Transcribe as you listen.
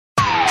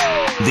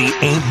The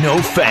Ain't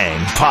No Fang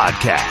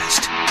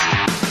podcast.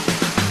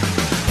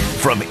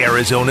 From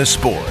Arizona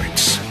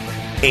Sports,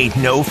 Ain't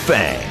No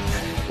Fang.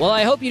 Well,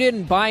 I hope you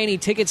didn't buy any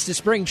tickets to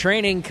spring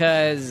training,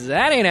 because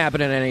that ain't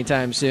happening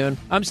anytime soon.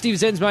 I'm Steve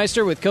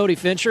Zinsmeister with Cody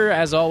Fincher,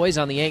 as always,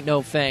 on the Ain't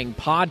No Fang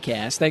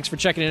podcast. Thanks for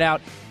checking it out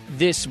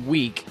this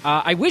week.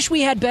 I wish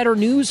we had better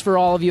news for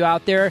all of you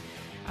out there.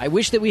 I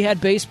wish that we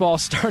had baseball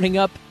starting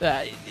up.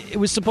 It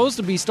was supposed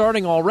to be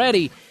starting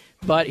already,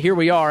 but here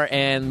we are,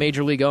 and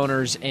Major League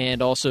owners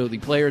and also the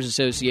Players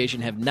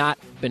Association have not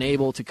been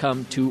able to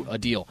come to a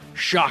deal.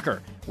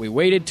 Shocker. We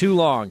waited too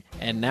long,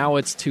 and now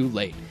it's too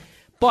late.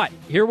 But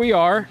here we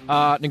are.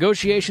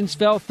 Negotiations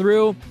fell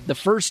through. The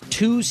first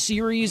two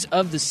series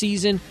of the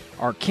season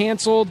are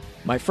canceled.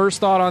 My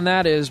first thought on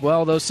that is,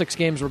 well, those 6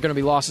 games were going to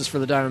be losses for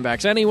the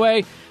Diamondbacks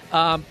anyway.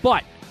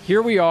 But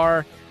here we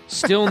are.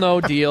 Still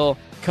no deal.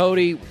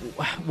 Cody,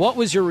 what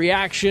was your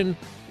reaction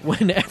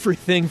when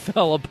everything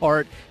fell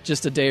apart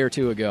just a day or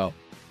two ago?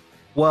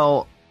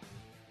 Well,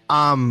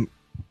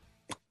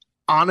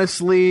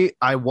 honestly,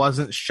 I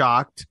wasn't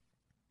shocked.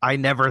 I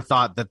never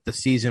thought that the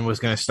season was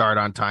going to start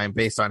on time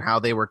based on how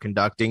they were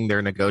conducting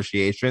their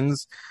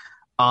negotiations.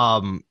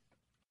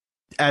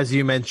 As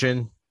you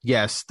mentioned,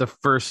 yes, the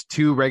first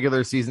 2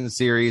 regular season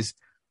series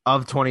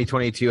of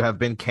 2022 have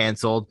been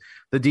canceled.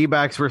 The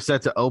D-backs were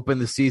set to open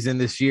the season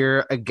this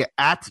year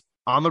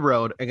on the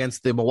road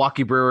against the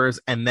Milwaukee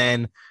Brewers, and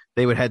then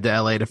they would head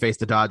to LA to face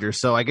the Dodgers.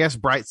 So I guess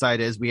bright side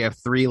is we have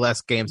 3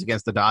 less games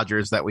against the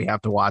Dodgers that we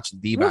have to watch the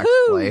D-backs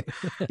play.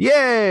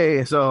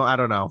 Yay! So I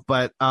don't know,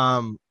 but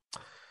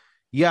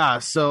yeah,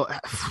 so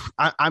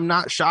I'm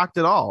not shocked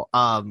at all.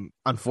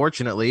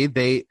 Unfortunately,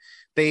 they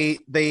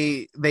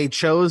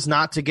chose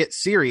not to get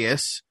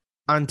serious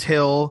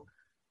until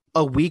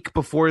a week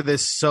before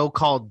this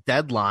so-called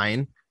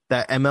deadline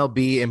that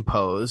MLB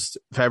imposed,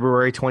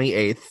 February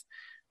 28th,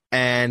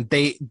 and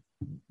they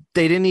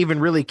didn't even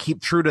really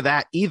keep true to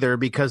that either,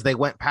 because they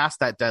went past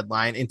that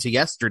deadline into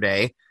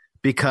yesterday,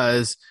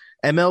 because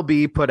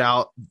MLB put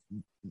out,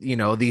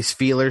 these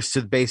feelers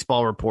to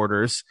baseball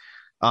reporters.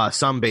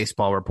 Some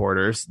baseball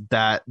reporters,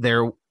 that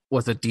there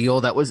was a deal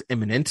that was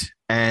imminent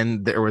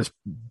and there was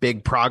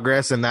big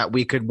progress, and that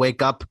we could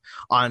wake up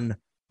on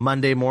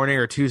Monday morning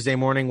or Tuesday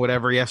morning,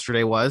 whatever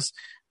yesterday was,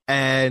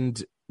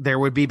 and there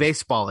would be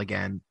baseball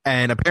again.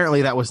 And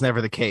apparently that was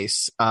never the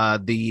case.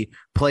 The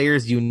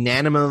players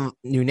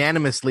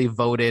unanimously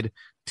voted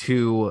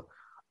to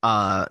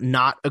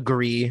not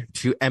agree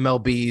to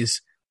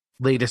MLB's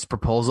latest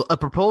proposal. A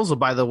proposal,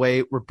 by the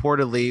way,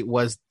 reportedly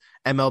was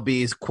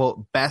MLB's,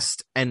 quote,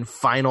 best and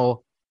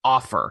final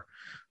offer.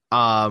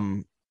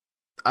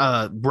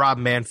 Rob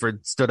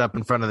Manfred stood up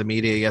in front of the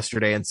media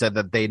yesterday and said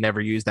that they never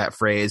used that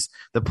phrase.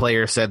 The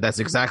player said that's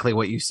exactly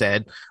what you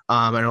said.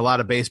 And a lot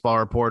of baseball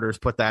reporters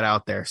put that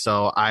out there.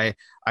 So I'm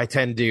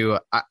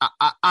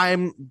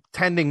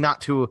tending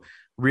not to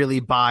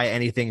really buy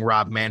anything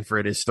Rob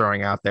Manfred is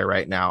throwing out there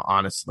right now,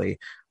 honestly.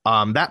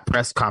 That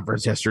press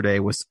conference yesterday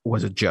was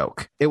a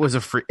joke. It was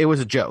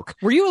a joke.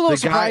 Were you a little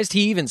surprised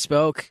he even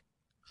spoke?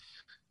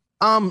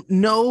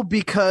 No,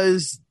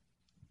 because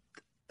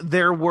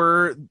there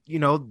were,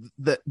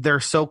 their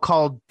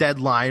so-called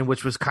deadline,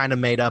 which was kind of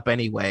made up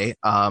anyway.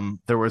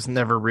 There was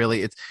never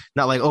really, it's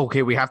not like,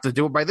 okay, we have to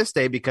do it by this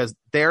day, because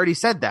they already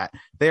said that.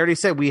 They already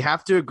said we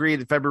have to agree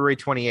to February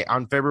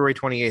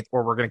 28th,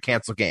 or we're going to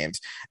cancel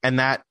games. And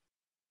that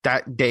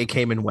day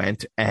came and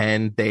went,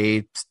 and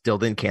they still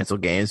didn't cancel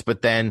games.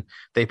 But then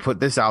they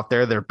put this out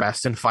there. Their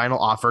best and final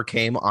offer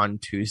came on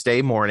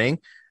Tuesday morning.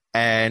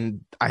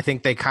 And I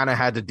think they kind of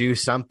had to do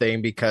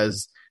something,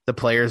 because the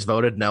players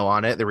voted no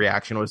on it. The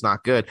reaction was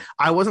not good.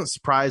 I wasn't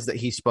surprised that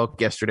he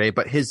spoke yesterday,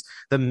 but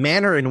the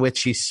manner in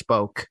which he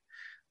spoke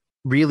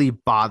really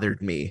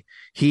bothered me.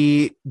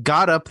 He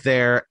got up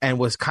there and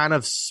was kind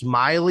of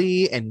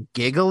smiley and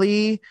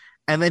giggly,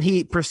 and then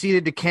he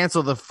proceeded to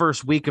cancel the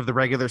first week of the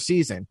regular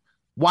season.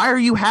 Why are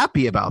you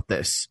happy about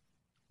this?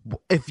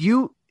 If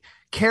you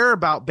care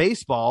about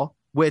baseball,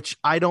 which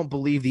I don't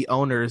believe the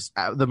owners,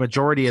 the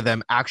majority of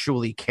them,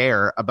 actually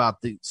care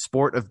about the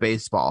sport of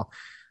baseball,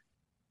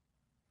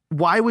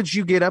 why would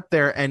you get up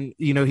there and,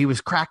 he was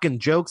cracking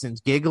jokes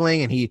and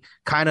giggling, and he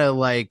kind of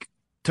like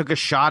took a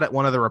shot at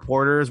one of the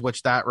reporters,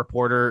 which that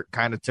reporter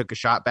kind of took a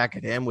shot back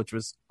at him, which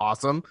was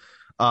awesome.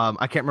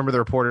 I can't remember the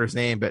reporter's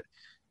name, but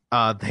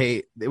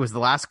it was the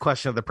last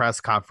question of the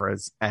press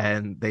conference,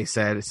 and they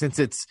said, since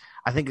it's,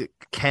 I think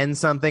Ken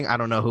something, I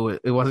don't know who,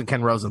 it wasn't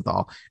Ken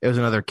Rosenthal, it was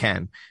another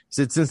Ken.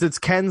 So since it's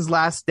Ken's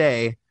last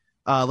day,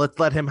 let's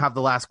let him have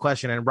the last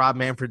question. And Rob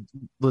Manfred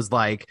was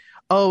like,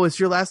 "Oh, it's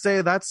your last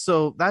day? That's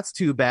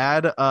too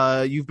bad.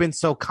 You've been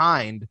so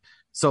kind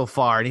so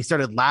far." And he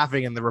started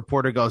laughing, and the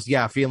reporter goes,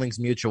 "Yeah, feelings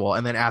mutual,"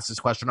 and then asked his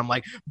question. I'm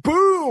like,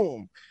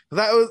 boom.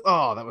 That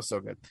was so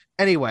good.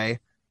 Anyway,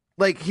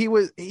 like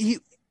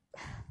his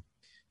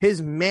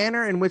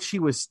manner in which he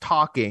was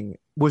talking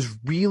was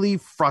really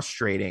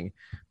frustrating,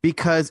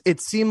 because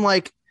it seemed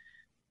like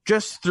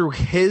just through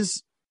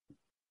his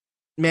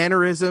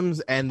mannerisms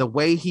and the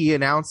way he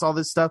announced all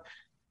this stuff,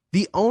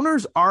 the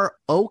owners are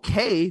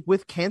okay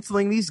with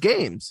canceling these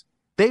games.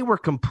 They were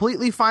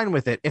completely fine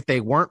with it. If they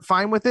weren't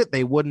fine with it,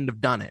 they wouldn't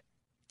have done it.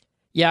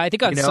 Yeah, I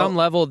think on some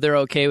level they're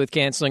okay with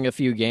canceling a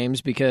few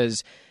games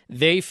because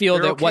they feel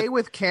they're that okay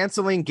with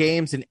canceling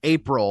games in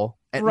April,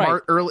 at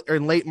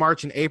late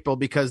March and April,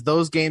 because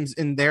those games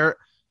in their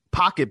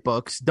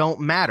pocketbooks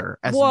don't matter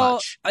as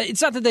much.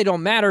 It's not that they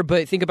don't matter,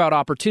 but think about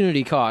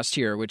opportunity cost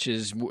here, which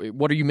is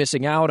what are you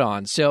missing out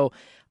on? So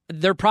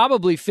they're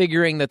probably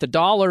figuring that the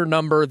dollar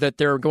number that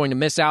they're going to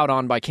miss out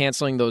on by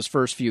canceling those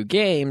first few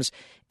games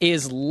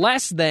is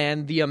less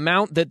than the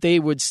amount that they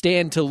would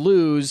stand to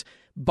lose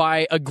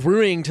by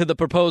agreeing to the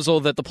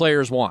proposal that the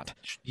players want.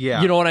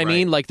 Yeah, you know what I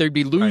mean? Like they'd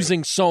be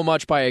losing so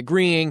much by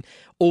agreeing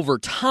over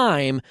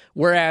time,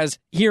 whereas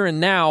here and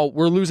now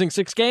we're losing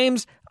 6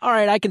 games. All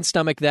right, I can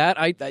stomach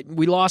that.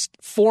 We lost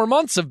 4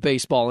 months of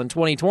baseball in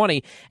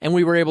 2020, and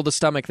we were able to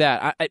stomach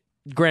that.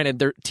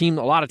 Granted, a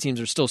lot of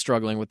teams are still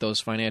struggling with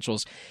those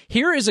financials.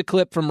 Here is a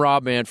clip from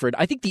Rob Manfred.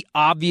 I think the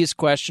obvious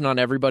question on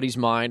everybody's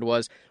mind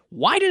was,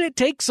 why did it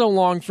take so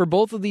long for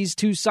both of these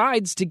two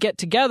sides to get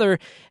together?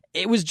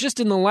 It was just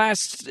in the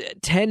last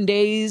 10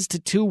 days to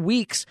 2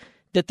 weeks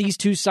that these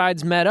two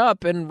sides met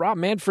up, and Rob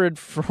Manfred,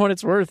 for what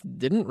it's worth,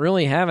 didn't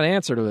really have an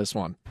answer to this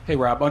one. Hey,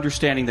 Rob,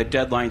 understanding that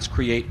deadlines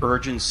create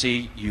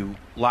urgency, you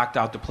locked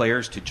out the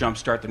players to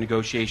jumpstart the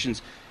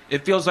negotiations.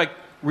 It feels like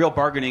real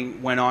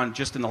bargaining went on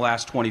just in the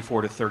last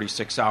 24 to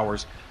 36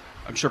 hours.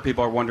 I'm sure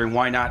people are wondering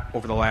why not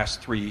over the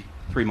last three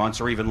months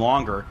or even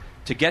longer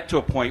to get to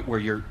a point where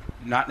you're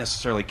not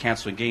necessarily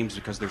canceling games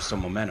because there's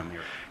some momentum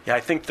here. Yeah, I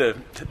think the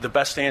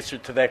best answer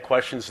to that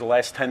question is the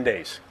last 10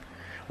 days.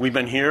 We've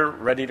been here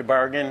ready to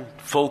bargain,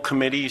 full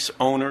committees,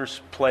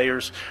 owners,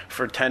 players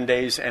for 10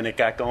 days, and it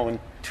got going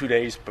 2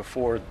 days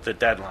before the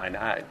deadline.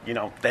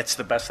 That's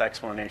the best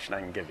explanation I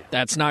can give you.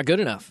 That's not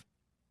good enough.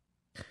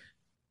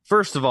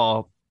 First of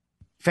all,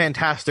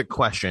 fantastic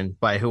question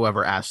by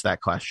whoever asked that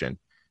question.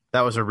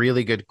 That was a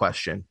really good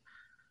question.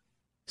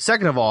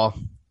 Second of all,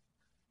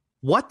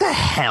 what the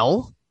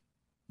hell?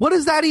 What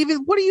is that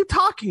even? What are you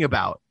talking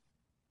about?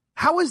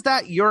 How is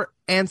that your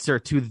answer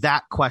to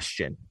that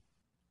question?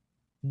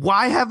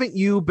 Why haven't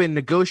you been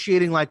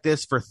negotiating like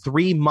this for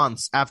 3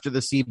 months after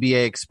the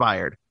CBA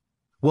expired?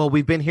 Well,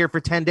 we've been here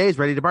for 10 days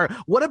ready to bargain.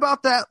 What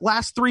about that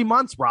last 3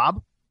 months,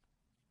 Rob?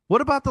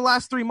 What about the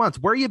last 3 months?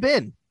 Where you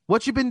been?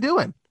 What you been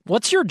doing?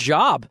 What's your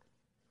job?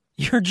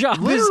 Your job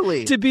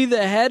is to be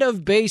the head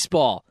of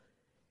baseball.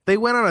 They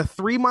went on a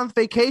 3-month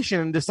vacation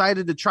and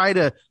decided to try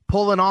to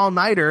pull an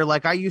all-nighter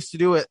like I used to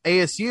do at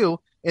ASU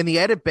in the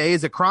edit bay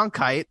as a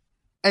Cronkite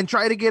and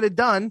try to get it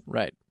done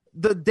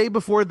the day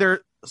before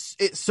their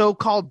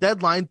so-called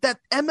deadline that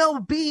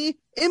MLB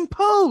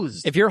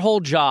imposed. If your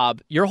whole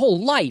job, your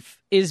whole life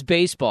is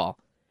baseball,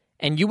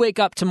 and you wake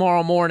up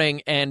tomorrow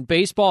morning and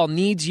baseball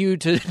needs you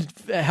to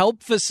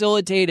help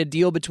facilitate a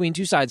deal between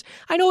two sides,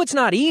 I know it's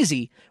not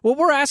easy. What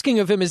we're asking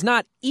of him is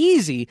not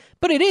easy,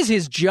 but it is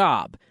his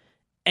job.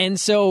 And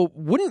so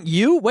wouldn't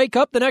you wake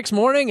up the next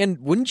morning and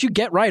wouldn't you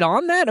get right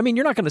on that? I mean,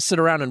 you're not going to sit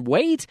around and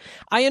wait.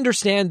 I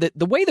understand that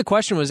the way the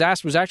question was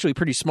asked was actually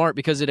pretty smart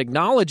because it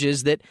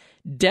acknowledges that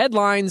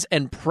deadlines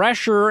and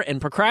pressure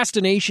and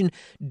procrastination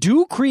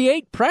do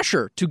create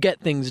pressure to get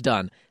things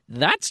done.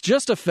 That's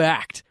just a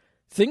fact.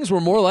 Things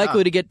were more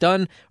likely to get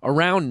done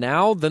around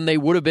now than they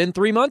would have been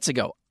 3 months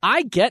ago.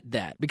 I get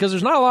that because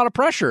there's not a lot of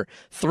pressure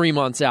 3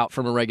 months out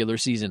from a regular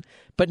season.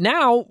 But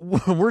now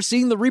we're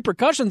seeing the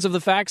repercussions of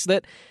the facts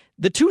that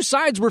the two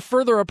sides were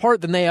further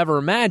apart than they ever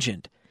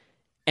imagined.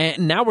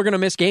 And now we're going to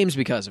miss games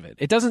because of it.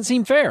 It doesn't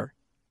seem fair.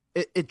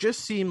 It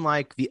just seemed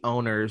like the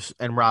owners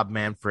and Rob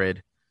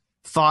Manfred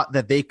thought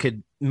that they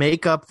could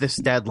make up this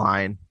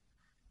deadline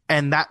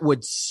and that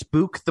would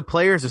spook the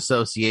Players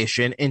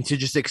Association into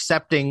just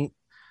accepting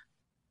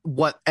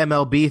what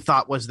MLB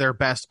thought was their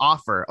best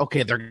offer.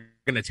 Okay, they're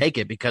going to take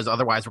it because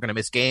otherwise we're going to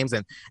miss games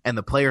and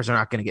the players are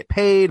not going to get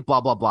paid,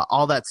 blah, blah, blah,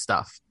 all that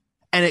stuff.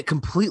 And it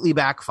completely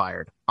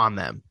backfired on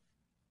them.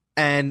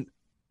 And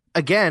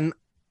again,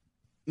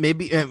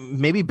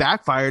 maybe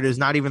backfired is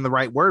not even the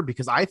right word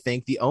because I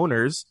think the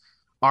owners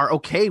are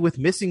okay with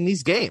missing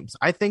these games.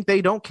 I think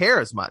they don't care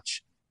as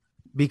much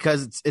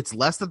because it's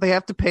less that they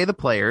have to pay the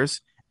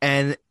players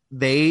and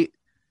they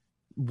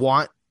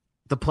want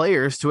the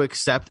players to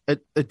accept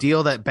a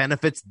deal that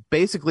benefits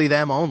basically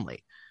them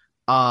only.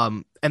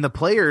 And the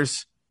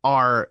players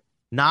are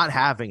not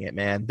having it,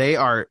 man. They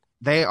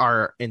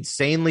are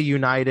insanely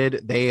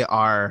united. They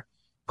are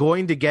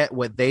going to get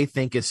what they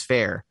think is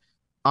fair.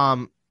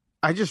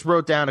 I just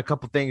wrote down a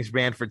couple things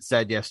Manfred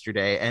said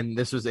yesterday, and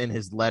this was in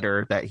his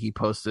letter that he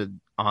posted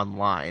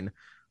online.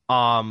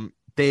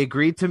 They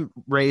agreed to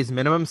raise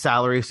minimum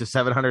salaries to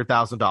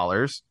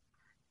 $700,000,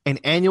 an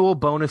annual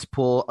bonus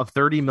pool of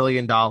 $30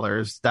 million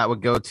that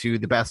would go to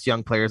the best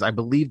young players. I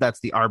believe that's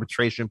the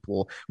arbitration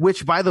pool,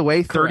 which, by the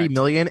way, $30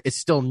 million is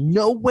still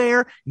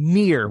nowhere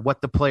near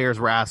what the players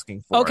were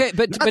asking for. Okay,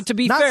 but to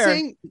be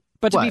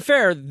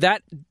fair,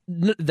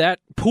 that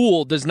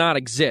pool does not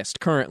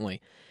exist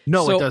currently.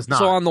 No, it does not.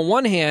 So on the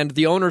one hand,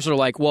 the owners are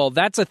like, well,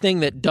 that's a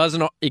thing that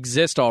doesn't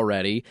exist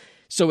already.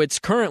 So it's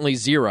currently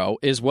 0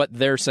 is what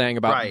they're saying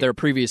about their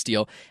previous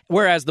deal.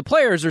 Whereas the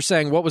players are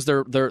saying, what was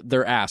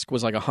their ask?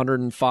 Was like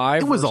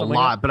 105? It was a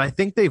lot, but I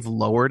think they've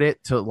lowered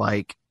it to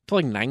like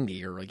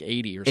 90 or like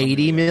 80 or something.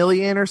 80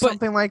 million or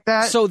something like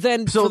that. So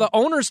then for the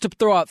owners to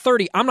throw out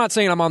 30, I'm not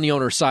saying I'm on the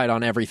owner's side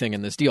on everything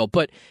in this deal,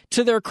 but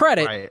to their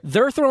credit,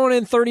 they're throwing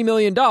in $30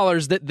 million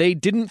that they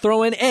didn't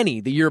throw in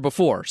any the year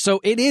before. So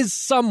it is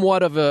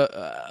somewhat of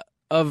a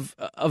of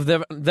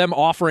them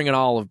offering an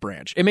olive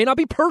branch. It may not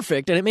be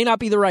perfect and it may not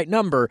be the right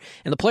number,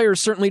 and the players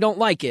certainly don't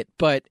like it,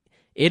 but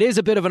it is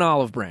a bit of an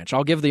olive branch.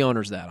 I'll give the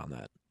owners that on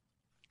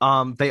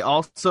that. They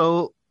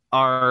also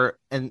are,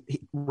 and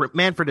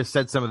Manfred has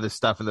said some of this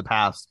stuff in the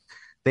past,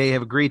 they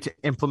have agreed to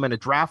implement a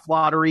draft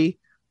lottery.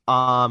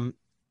 I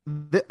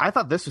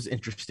thought this was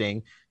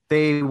interesting.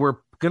 They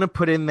were going to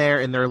put in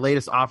their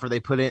latest offer,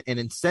 they put in an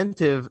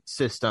incentive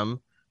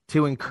system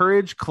to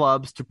encourage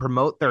clubs to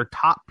promote their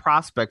top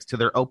prospects to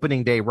their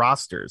opening day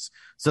rosters.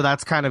 So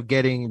that's kind of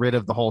getting rid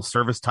of the whole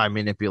service time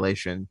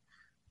manipulation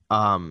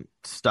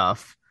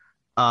stuff.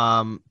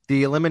 The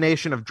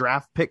elimination of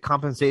draft pick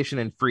compensation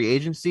and free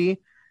agency.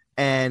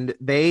 And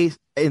they,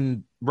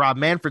 in Rob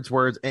Manfred's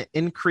words, an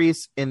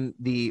increase in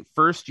the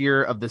first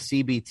year of the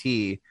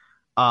CBT,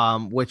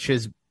 which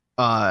is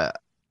an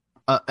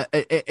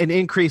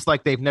increase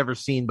like they've never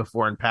seen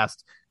before in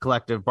past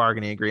collective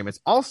bargaining agreements.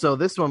 Also,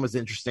 this one was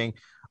interesting.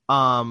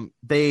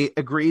 They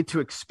agreed to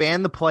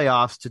expand the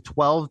playoffs to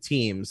 12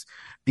 teams.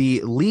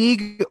 The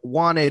league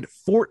wanted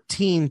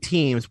 14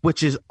 teams,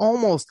 which is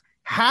almost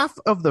half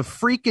of the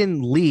freaking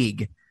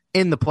league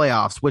in the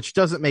playoffs, which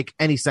doesn't make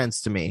any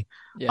sense to me.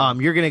 Yeah.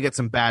 You're going to get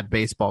some bad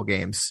baseball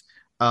games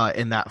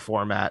in that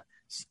format.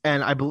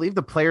 And I believe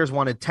the players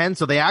wanted 10,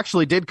 so they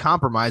actually did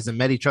compromise and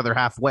met each other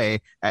halfway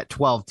at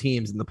 12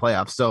 teams in the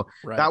playoffs. So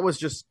that was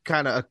just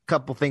kind of a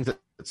couple things that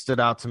stood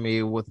out to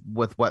me with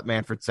what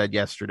Manfred said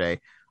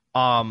yesterday.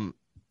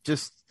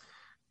 Just,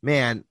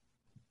 man,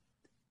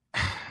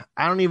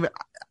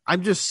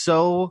 I'm just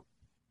so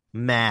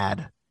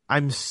mad.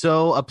 I'm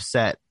so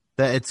upset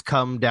that it's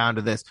come down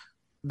to this.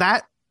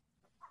 That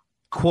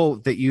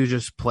quote that you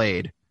just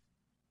played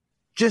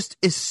just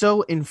is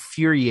so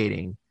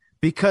infuriating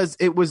because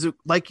it was,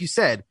 like you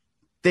said,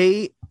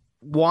 they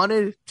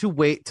wanted to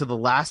wait to the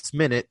last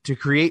minute to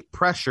create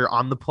pressure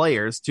on the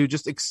players to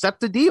just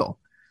accept the deal.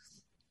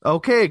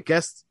 Okay,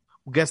 guess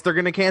they're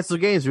going to cancel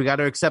games. We got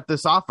to accept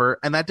this offer.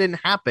 And that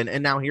didn't happen.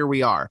 And now here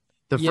we are.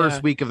 The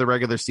first week of the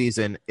regular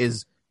season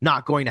is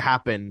not going to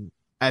happen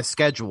as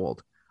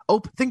scheduled.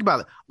 Think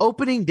about it.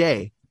 Opening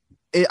day.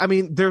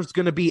 There's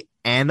going to be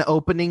an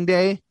opening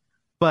day,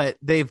 but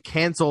they've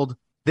canceled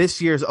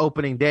this year's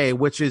opening day,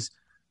 which is,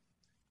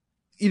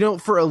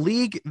 for a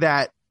league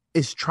that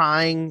is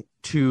trying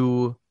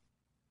to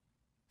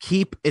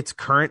keep its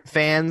current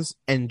fans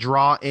and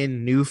draw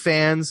in new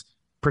fans,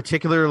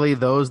 particularly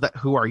those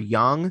who are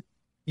young,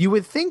 you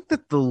would think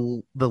that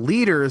the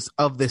leaders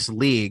of this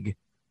league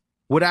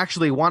would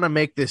actually want to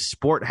make this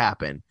sport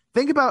happen.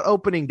 Think about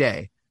opening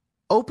day.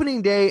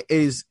 Opening day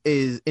is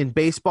in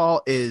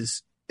baseball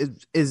is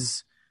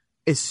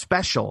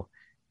special.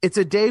 It's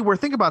a day where,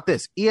 think about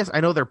this. I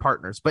know they're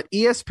partners, but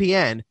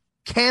ESPN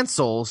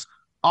cancels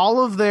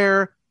all of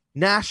their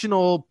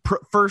national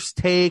first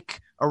take,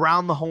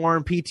 around the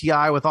horn,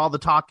 PTI with all the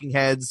talking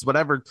heads,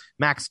 whatever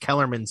Max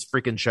Kellerman's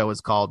freaking show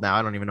is called now.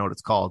 I don't even know what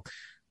it's called.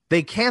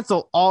 They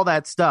cancel all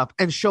that stuff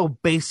and show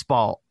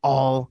baseball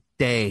all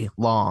day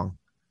long.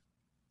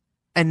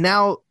 And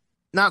now,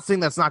 not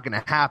saying that's not going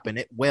to happen.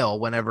 It will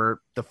whenever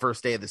the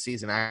first day of the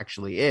season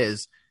actually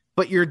is,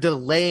 but you're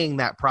delaying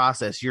that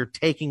process. You're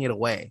taking it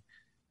away.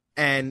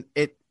 And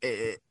it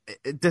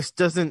just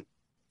doesn't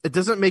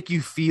make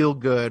you feel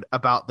good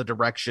about the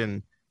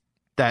direction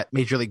that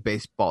Major League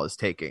Baseball is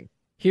taking.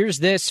 Here's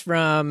this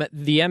from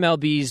the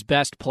MLB's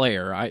best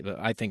player.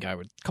 I think I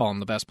would call him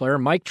the best player,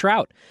 Mike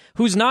Trout,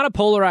 who's not a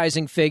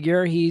polarizing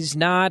figure. He's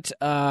not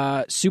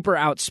super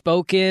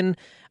outspoken.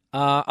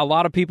 A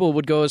lot of people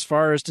would go as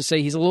far as to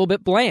say he's a little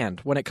bit bland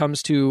when it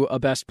comes to a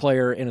best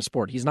player in a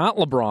sport. He's not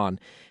LeBron.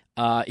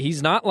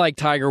 He's not like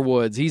Tiger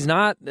Woods. He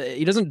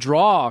doesn't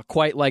draw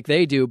quite like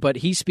they do, but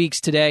he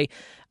speaks today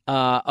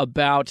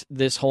about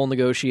this whole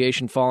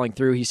negotiation falling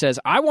through. He says,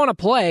 I want to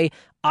play.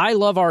 I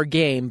love our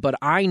game, but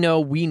I know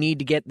we need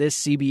to get this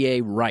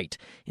CBA right.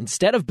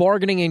 Instead of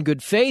bargaining in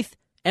good faith,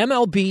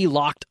 MLB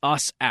locked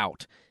us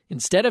out.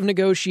 Instead of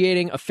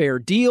negotiating a fair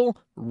deal,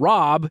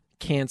 Rob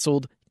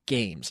canceled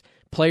games.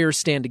 Players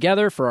stand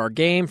together for our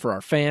game, for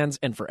our fans,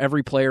 and for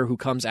every player who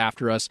comes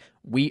after us.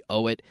 We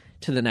owe it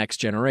to the next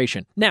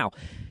generation. Now,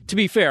 to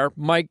be fair,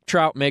 Mike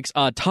Trout makes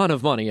a ton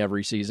of money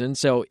every season,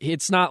 so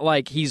it's not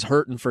like he's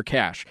hurting for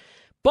cash.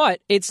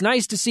 But it's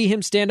nice to see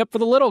him stand up for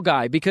the little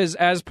guy because,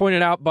 as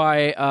pointed out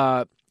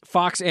by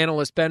Fox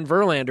analyst Ben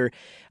Verlander,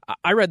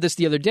 I read this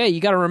the other day, you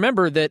got to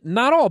remember that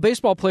not all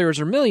baseball players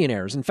are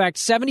millionaires. In fact,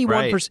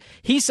 71%.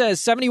 He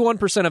says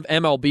 71% of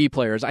MLB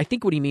players, I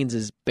think what he means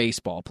is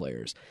baseball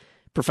players.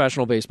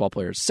 professional baseball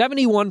players.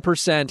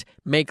 71%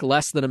 make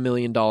less than $1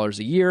 million a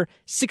year.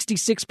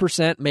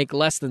 66% make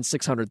less than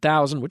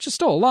 $600,000, which is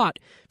still a lot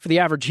for the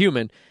average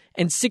human.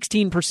 And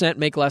 16%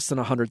 make less than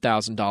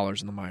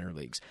 $100,000 in the minor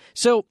leagues.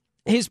 So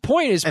his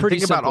point is pretty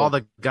simple. Think about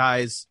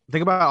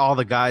all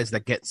the guys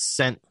that get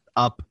sent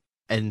up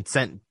and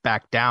sent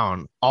back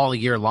down all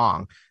year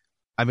long.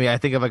 I mean, I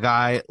think of a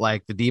guy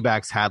like the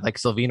D-backs had, like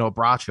Silvino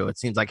Bracho. It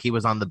seems like he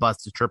was on the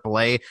bus to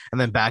AAA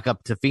and then back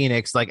up to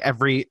Phoenix like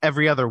every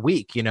other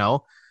week, you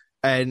know?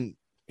 And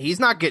he's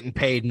not getting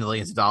paid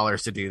millions of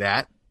dollars to do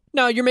that.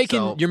 No, you're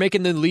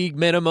making the league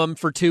minimum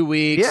for 2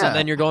 weeks, and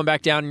then you're going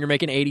back down and you're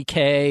making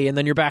 $80K, and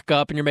then you're back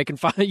up and you're making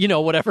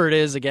whatever it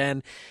is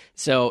again.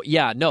 So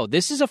yeah, no,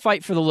 this is a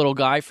fight for the little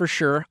guy for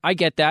sure. I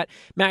get that.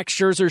 Max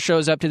Scherzer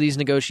shows up to these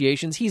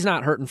negotiations. He's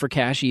not hurting for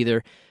cash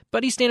either,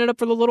 but he's standing up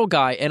for the little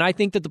guy. And I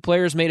think that the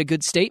players made a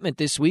good statement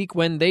this week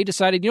when they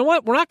decided, you know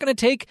what, we're not going to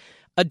take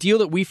a deal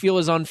that we feel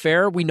is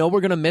unfair. We know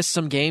we're going to miss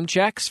some game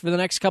checks for the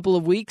next couple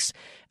of weeks.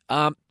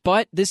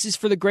 But this is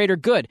for the greater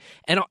good.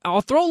 And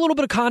I'll throw a little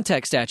bit of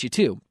context at you,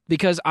 too,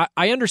 because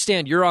I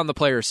understand you're on the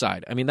player's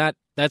side. I mean,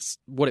 that's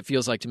what it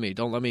feels like to me.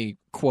 Don't let me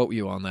quote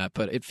you on that,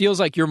 but it feels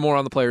like you're more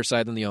on the player's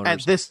side than the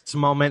owner's. At this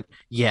moment,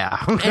 yeah,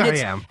 I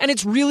am. And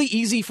it's really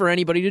easy for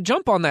anybody to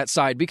jump on that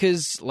side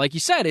because, like you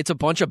said, it's a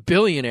bunch of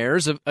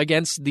billionaires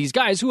against these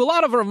guys who a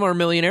lot of them are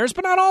millionaires,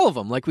 but not all of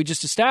them, like we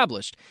just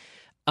established.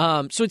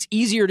 So it's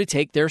easier to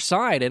take their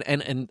side,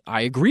 and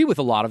I agree with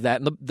a lot of that.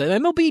 And the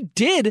MLB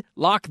did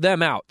lock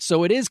them out,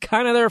 so it is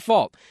kind of their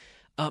fault.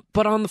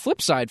 But on the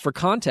flip side, for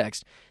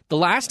context, the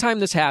last time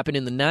this happened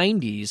in the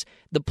 90s,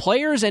 the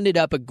players ended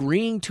up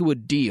agreeing to a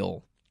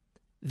deal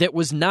that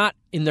was not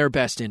in their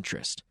best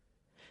interest.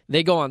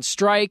 They go on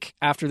strike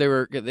after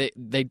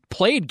they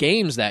played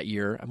games that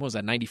year. What was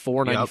that,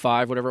 94,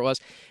 95, whatever it was?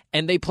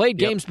 And they played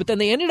games, but then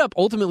they ended up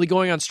ultimately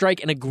going on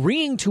strike and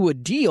agreeing to a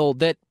deal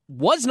that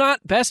was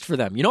not best for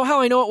them. You know how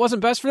I know it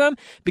wasn't best for them?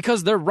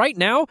 Because they're right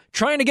now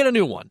trying to get a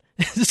new one.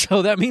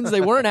 So that means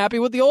they weren't happy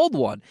with the old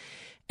one.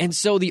 And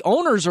so the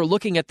owners are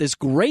looking at this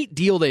great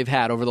deal they've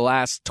had over the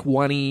last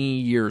 20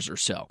 years or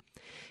so.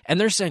 And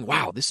they're saying,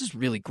 wow, this is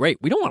really great.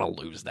 We don't want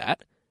to lose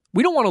that.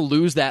 We don't want to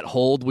lose that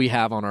hold we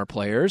have on our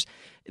players.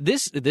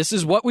 This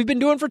is what we've been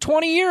doing for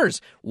 20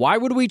 years. Why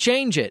would we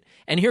change it?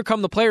 And here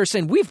come the players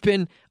saying, we've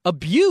been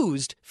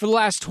abused for the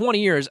last 20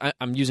 years.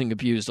 I'm using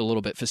abused a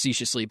little bit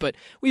facetiously, but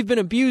we've been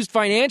abused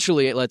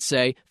financially, let's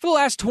say, for the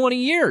last 20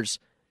 years.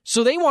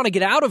 So they want to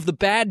get out of the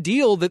bad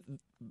deal that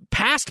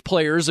past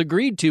players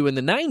agreed to in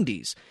the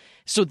 90s.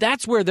 So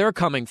that's where they're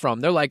coming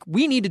from. They're like,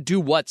 we need to do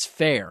what's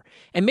fair.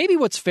 And maybe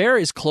what's fair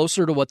is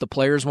closer to what the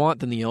players want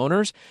than the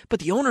owners, but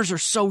the owners are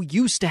so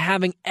used to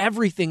having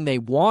everything they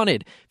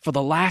wanted for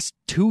the last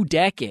 2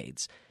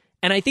 decades.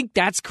 And I think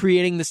that's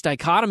creating this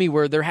dichotomy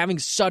where they're having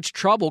such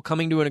trouble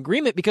coming to an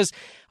agreement because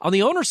on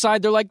the owner's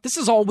side, they're like, this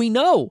is all we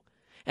know.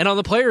 And on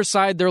the player's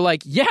side, they're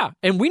like, yeah,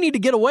 and we need to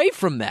get away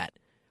from that.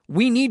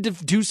 We need to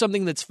do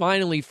something that's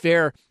finally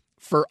fair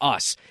for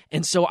us.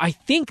 And so I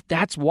think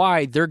that's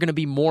why they're going to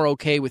be more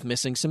okay with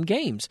missing some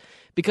games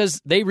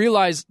because they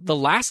realize the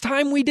last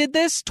time we did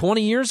this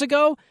 20 years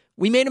ago,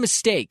 we made a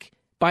mistake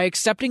by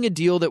accepting a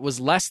deal that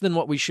was less than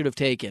what we should have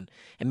taken.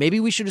 And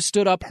maybe we should have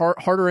stood up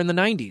harder in the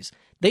 90s.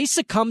 They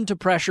succumbed to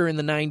pressure in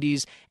the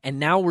 90s, and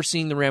now we're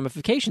seeing the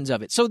ramifications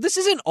of it. So this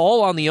isn't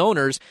all on the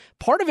owners.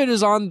 Part of it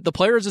is on the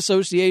Players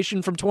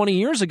Association from 20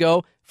 years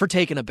ago for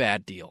taking a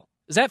bad deal.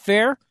 Is that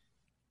fair?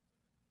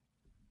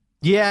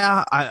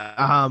 Yeah,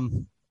 I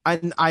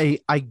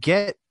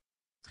get.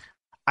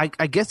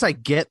 I guess I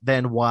get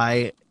then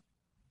why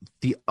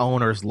the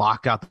owners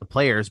locked out the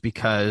players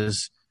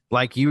because,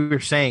 like you were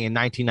saying, in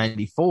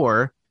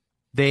 1994,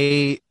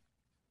 they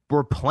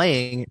were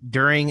playing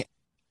during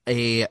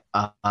a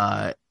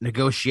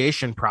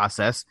negotiation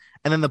process,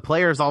 and then the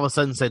players all of a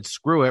sudden said,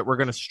 "Screw it, we're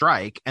going to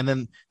strike," and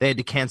then they had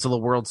to cancel the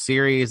World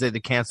Series. They had to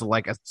cancel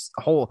like a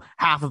whole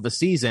half of a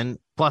season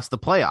plus the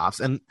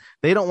playoffs, and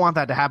they don't want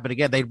that to happen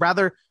again.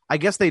 I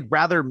guess they'd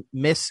rather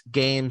miss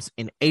games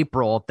in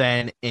April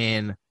than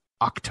in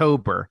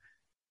October.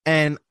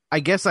 And I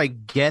guess I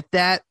get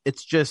that.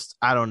 It's just,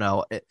 I don't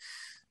know.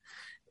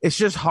 It's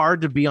just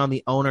hard to be on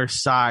the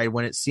owner's side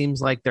when it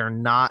seems like they're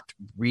not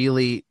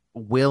really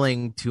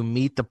willing to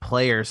meet the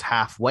players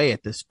halfway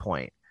at this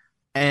point.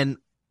 And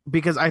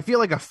because I feel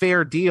like a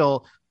fair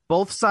deal,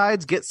 both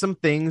sides get some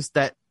things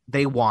that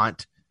they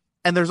want.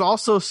 And there's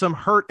also some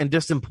hurt and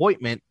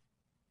disappointment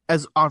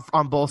as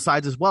on both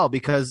sides as well,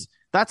 because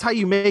that's how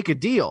you make a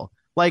deal.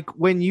 Like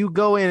when you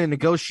go in and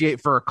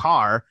negotiate for a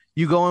car,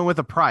 you go in with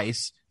a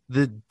price.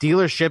 The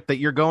dealership that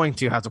you're going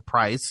to has a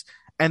price,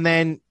 and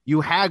then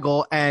you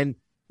haggle, and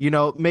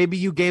maybe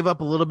you gave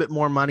up a little bit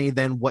more money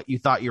than what you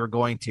thought you were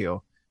going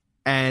to,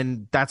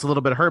 and that's a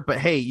little bit hurt. But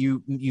hey,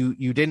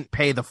 you didn't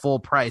pay the full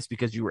price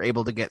because you were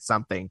able to get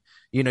something.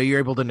 You're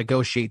able to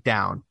negotiate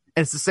down.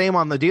 And it's the same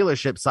on the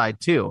dealership side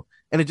too.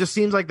 And it just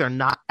seems like they're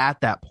not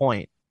at that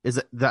point. Does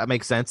that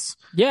make sense?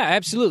 Yeah,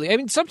 absolutely. I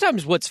mean,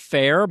 sometimes what's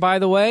fair, by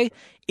the way,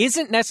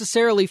 isn't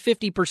necessarily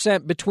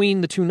 50%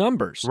 between the two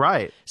numbers.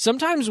 Right.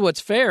 Sometimes what's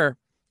fair,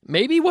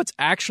 maybe what's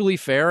actually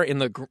fair in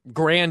the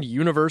grand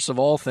universe of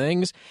all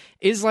things,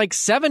 is like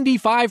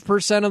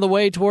 75% of the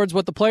way towards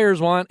what the players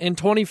want and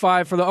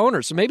 25% for the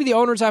owners. So maybe the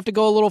owners have to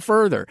go a little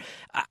further.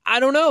 I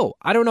don't know.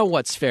 I don't know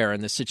what's fair in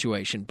this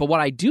situation. But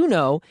what I do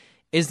know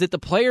is that the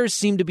players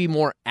seem to be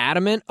more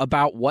adamant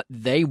about what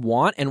they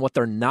want and what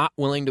they're not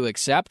willing to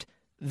accept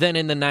than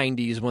in the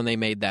 90s when they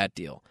made that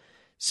deal.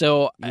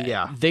 So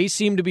they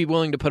seem to be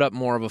willing to put up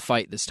more of a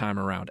fight this time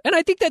around. And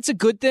I think that's a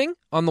good thing,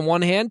 on the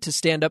one hand, to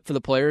stand up for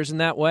the players in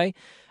that way.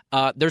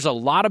 There's a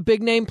lot of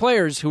big-name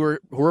players who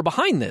are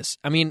behind this.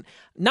 I mean,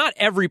 not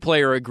every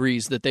player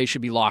agrees that they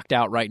should be locked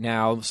out right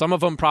now. Some of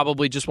them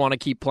probably just want to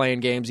keep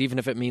playing games, even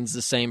if it means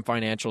the same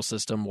financial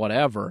system,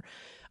 whatever.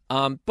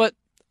 But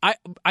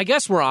I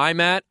guess where I'm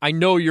at, I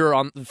know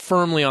you're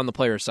firmly on the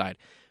player side.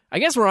 I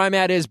guess where I'm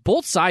at is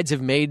both sides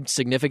have made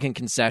significant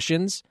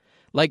concessions.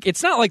 Like,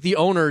 it's not like the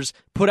owners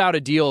put out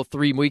a deal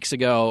 3 weeks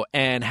ago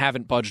and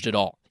haven't budged at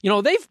all. You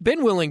know, they've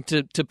been willing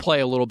to play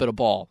a little bit of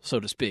ball, so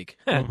to speak.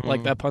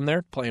 Like that pun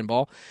there, playing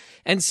ball.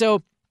 And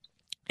so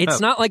it's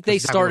not like they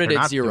started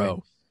at zero.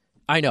 Doing.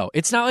 I know.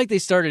 It's not like they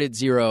started at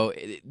zero.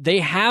 They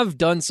have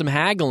done some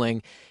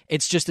haggling.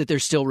 It's just that they're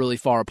still really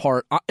far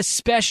apart,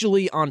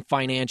 especially on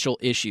financial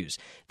issues.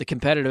 The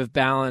competitive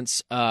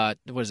balance, what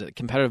is it?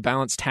 Competitive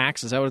balance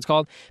tax, is that what it's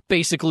called?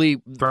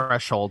 Basically,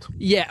 threshold.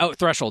 Yeah,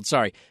 threshold,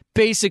 sorry.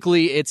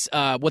 Basically, it's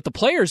what the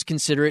players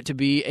consider it to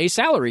be a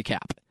salary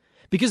cap.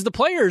 Because the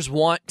players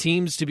want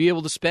teams to be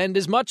able to spend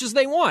as much as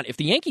they want. If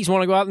the Yankees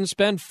want to go out and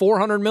spend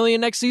 $400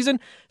 million next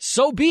season,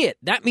 so be it.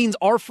 That means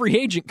our free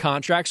agent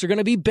contracts are going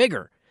to be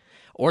bigger.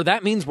 Or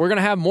that means we're going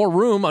to have more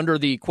room under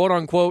the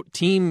quote-unquote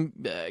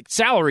team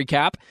salary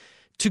cap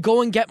to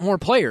go and get more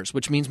players,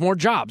 which means more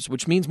jobs,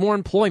 which means more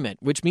employment,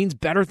 which means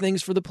better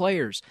things for the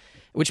players,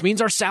 which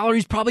means our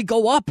salaries probably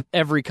go up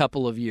every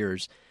couple of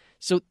years.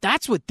 So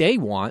that's what they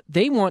want.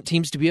 They want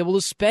teams to be able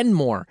to spend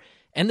more.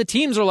 And the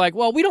teams are like,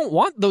 well, we don't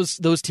want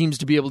those teams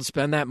to be able to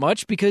spend that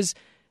much because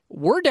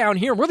we're down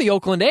here. We're the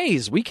Oakland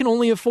A's. We can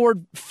only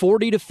afford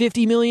 $40 to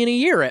 $50 million a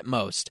year at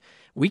most.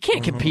 We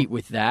can't compete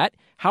with that.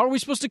 How are we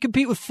supposed to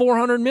compete with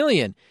 $400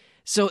 million?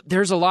 So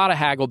there's a lot of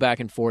haggle back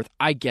and forth.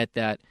 I get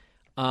that.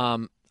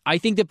 I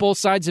think that both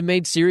sides have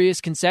made serious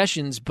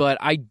concessions, but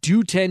I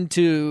do tend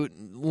to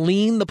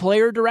lean the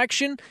player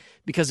direction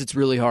because it's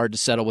really hard to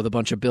settle with a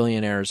bunch of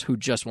billionaires who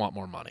just want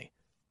more money.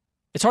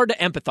 It's hard to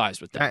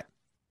empathize with that.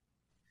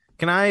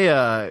 Can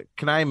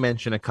I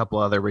mention a couple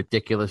other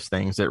ridiculous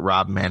things that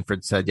Rob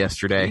Manfred said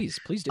yesterday?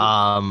 Please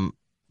do.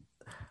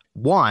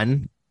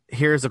 One,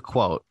 here's a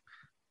quote.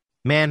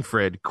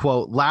 Manfred,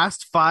 quote,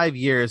 "Last 5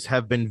 years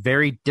have been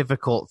very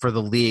difficult for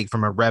the league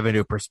from a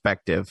revenue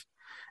perspective."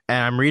 And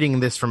I'm reading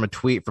this from a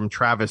tweet from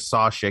Travis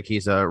Sawchik.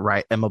 He's a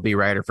MLB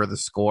writer for The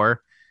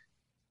Score.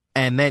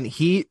 And then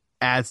he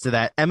adds to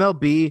that,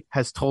 MLB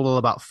has totaled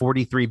about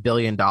 $43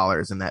 billion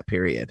in that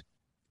period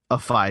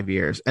of 5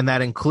 years. And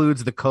that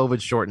includes the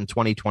COVID-shortened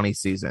 2020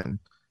 season.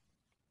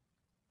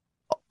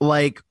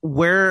 Like,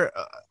 where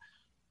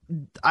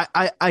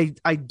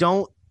I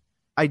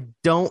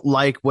don't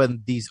like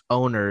when these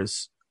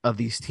owners of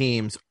these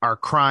teams are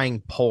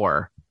crying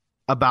poor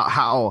about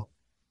how,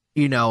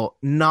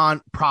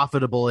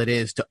 non-profitable it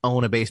is to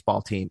own a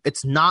baseball team.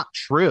 It's not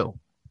true.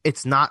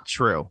 It's not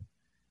true.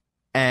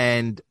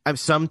 And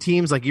some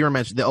teams, like you were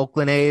mentioning, the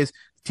Oakland A's,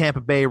 Tampa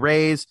Bay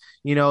Rays,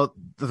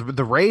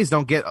 the Rays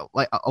don't get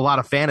like a lot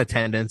of fan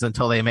attendance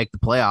until they make the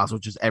playoffs,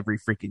 which is every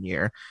freaking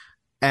year.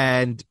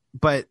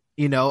 But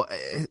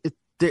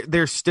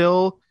they're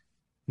still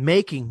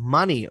making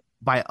money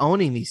by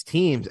owning these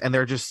teams, and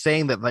they're just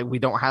saying that like we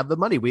don't have the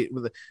money,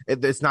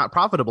 it's not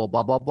profitable,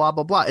 blah blah blah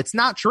blah blah. It's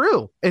not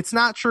true. It's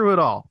not true at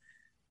all.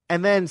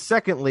 And then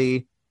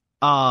secondly,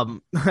 Rob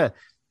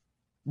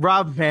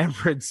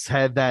Manfred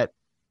said that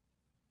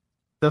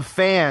the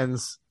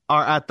fans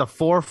are at the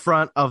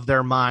forefront of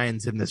their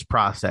minds in this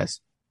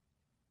process.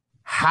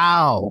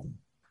 How?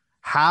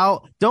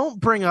 Don't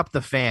bring up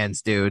the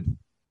fans, dude.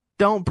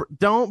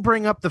 Don't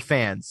bring up the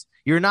fans.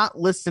 You're not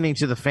listening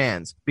to the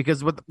fans,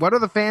 because what are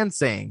the fans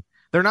saying?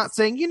 They're not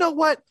saying, you know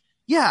what?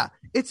 Yeah,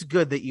 it's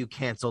good that you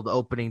canceled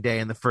opening day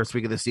in the first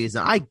week of the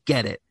season. I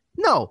get it.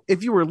 No,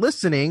 if you were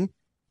listening,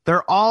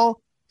 they're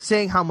all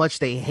saying how much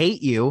they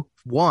hate you,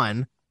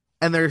 one,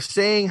 and they're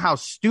saying how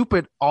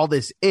stupid all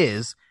this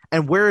is.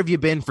 And where have you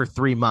been for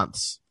 3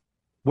 months?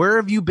 Where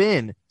have you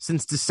been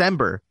since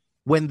December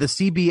when the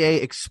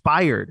CBA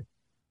expired?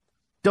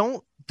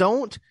 Don't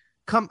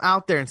come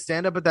out there and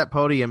stand up at that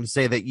podium and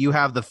say that you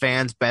have the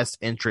fans' best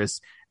interests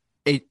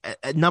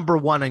number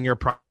one on your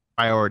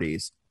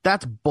priorities.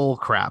 That's bull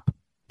crap.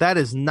 That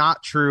is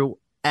not true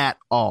at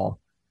all.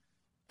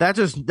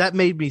 That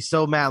made me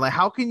so mad. Like,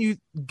 how can you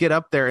get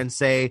up there and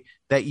say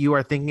that you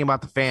are thinking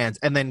about the fans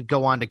and then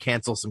go on to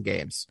cancel some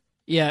games?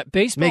 Yeah,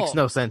 baseball makes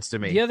no sense to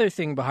me. The other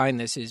thing behind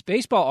this is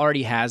baseball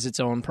already has its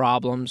own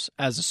problems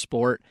as a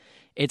sport.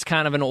 It's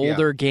kind of an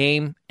older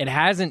game. It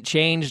hasn't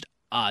changed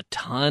a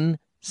ton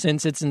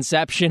since its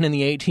inception in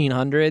the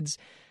 1800s.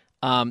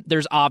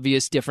 There's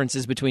obvious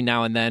differences between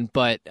now and then,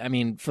 but I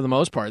mean, for the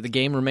most part, the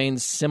game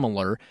remains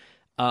similar.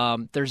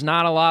 There's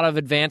not a lot of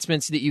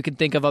advancements that you can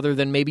think of other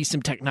than maybe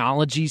some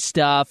technology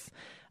stuff.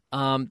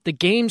 The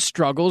game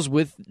struggles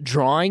with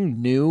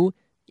drawing new,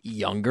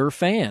 younger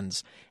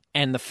fans.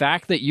 And the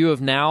fact that you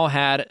have now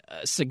had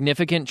a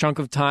significant chunk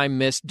of time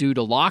missed due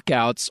to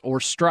lockouts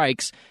or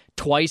strikes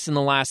twice in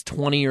the last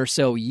 20 or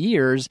so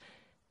years,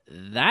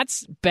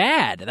 that's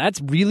bad. That's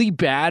really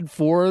bad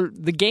for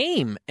the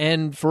game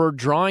and for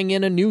drawing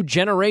in a new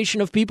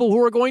generation of people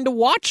who are going to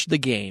watch the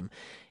game.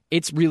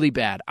 It's really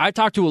bad. I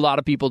talked to a lot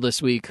of people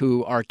this week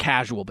who are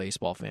casual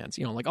baseball fans.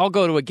 You know, like I'll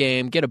go to a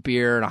game, get a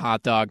beer and a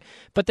hot dog,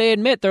 but they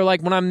admit they're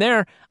like, when I'm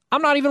there,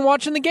 I'm not even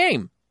watching the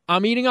game.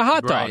 I'm eating a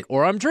hot dog,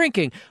 or I'm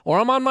drinking, or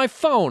I'm on my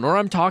phone, or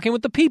I'm talking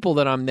with the people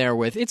that I'm there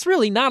with. It's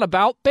really not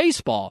about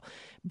baseball.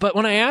 But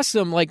when I ask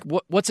them, like,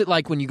 what's it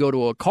like when you go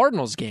to a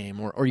Cardinals game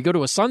or you go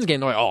to a Suns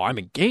game, they're like, oh, I'm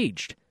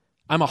engaged.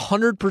 I'm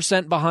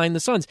 100% behind the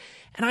Suns.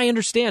 And I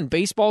understand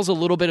baseball's a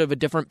little bit of a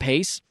different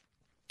pace.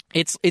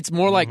 It's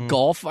more like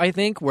golf, I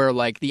think, where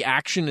like the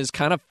action is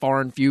kind of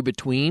far and few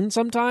between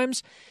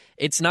sometimes.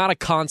 It's not a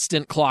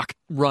constant clock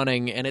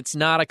running, and it's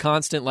not a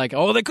constant like,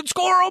 oh, they could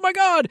score, oh my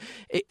God.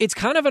 It's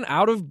kind of an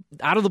out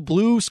of the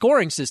blue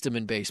scoring system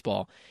in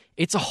baseball.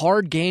 It's a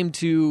hard game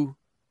to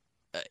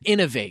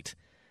innovate.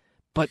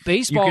 But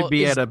baseball, you could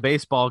be at a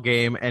baseball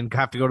game and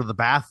have to go to the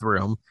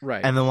bathroom, right?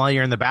 And then while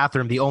you're in the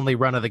bathroom, the only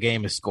run of the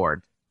game is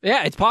scored.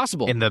 Yeah, it's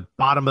possible in the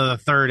bottom of the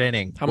third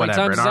inning. How many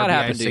times does that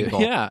happen to you?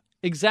 Yeah,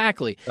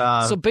 exactly.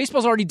 So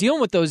baseball's already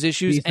dealing with those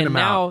issues, and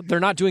now they're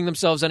not doing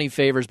themselves any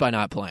favors by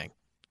not playing.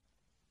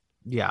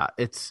 Yeah,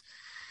 it's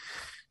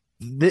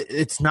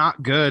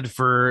not good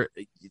for,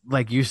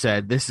 like you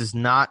said, this is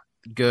not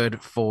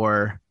good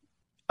for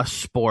a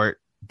sport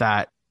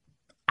that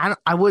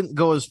I wouldn't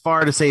go as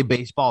far to say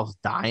baseball's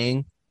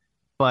dying,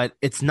 but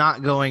it's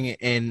not going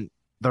in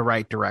the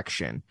right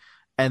direction.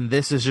 And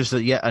this is just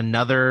yet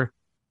another,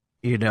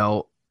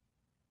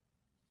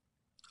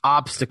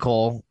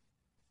 obstacle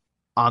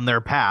on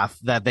their path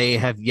that they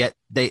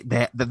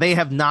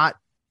have not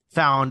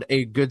found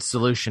a good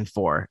solution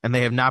for, and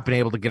they have not been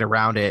able to get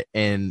around it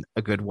in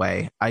a good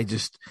way.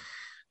 This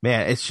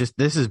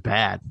is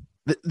bad.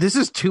 This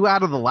is 2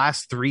 out of the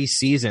last 3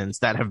 seasons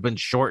that have been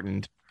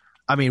shortened.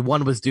 I mean,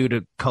 one was due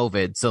to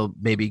COVID, so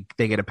maybe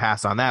they get a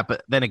pass on that.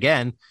 But then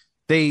again,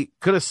 they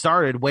could have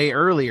started way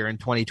earlier in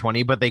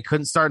 2020, but they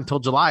couldn't start until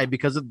July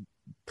because of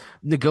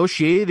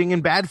negotiating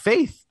in bad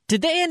faith.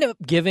 Did they end up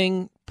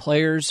giving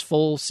players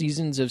full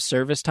seasons of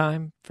service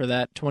time for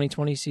that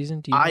 2020 season?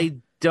 Do you know? I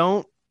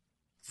don't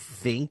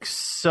think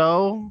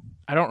so.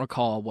 I don't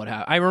recall what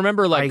happened. I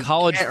remember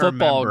college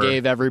football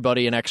gave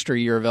everybody an extra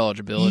year of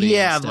eligibility.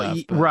 Yeah, and stuff,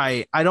 but...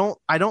 right. I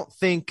don't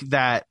think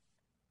that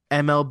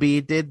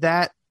MLB did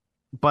that,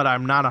 but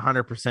I'm not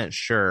 100%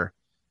 sure.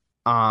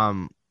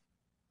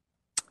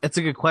 It's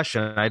a good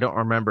question. I don't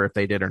remember if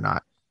they did or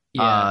not.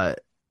 Yeah.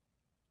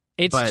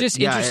 It's just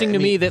interesting to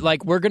me that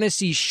we're going to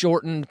see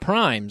shortened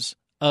primes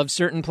of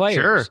certain players.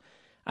 Sure.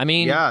 I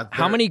mean,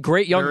 how many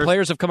great young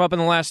players have come up in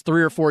the last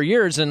 3 or 4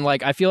 years, and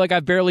I feel like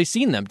I've barely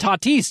seen them.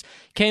 Tatis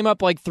came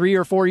up 3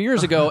 or 4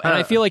 years ago, and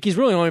I feel like he's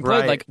really only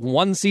played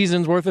 1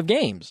 season's worth of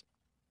games.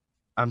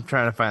 I'm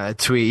trying to find that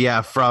tweet.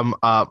 Yeah, from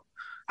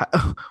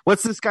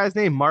what's this guy's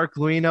name? Mark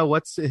Luino.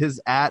 What's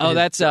his at? Oh,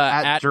 that's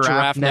at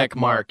Giraffe Neck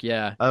Mark.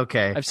 Yeah.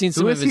 Okay. I've seen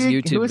some of his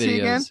YouTube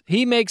videos.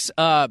 He makes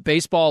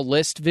baseball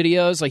list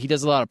videos. He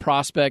does a lot of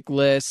prospect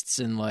lists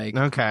and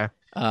Okay.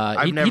 He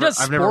does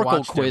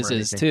Sporkle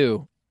quizzes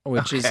too.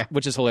 Which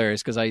is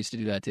hilarious because I used to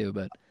do that too.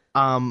 But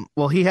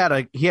well, he had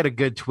a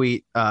good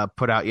tweet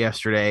put out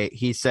yesterday.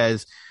 He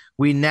says,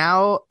 "We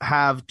now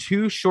have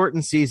 2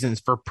 shortened seasons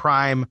for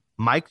prime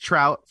Mike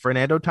Trout,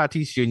 Fernando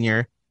Tatis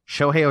Jr.,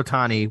 Shohei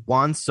Ohtani,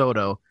 Juan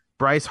Soto,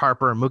 Bryce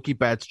Harper, Mookie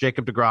Betts,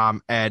 Jacob deGrom,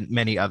 and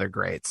many other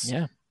greats."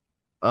 Yeah.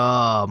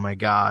 Oh my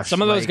gosh!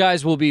 Some of those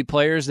guys will be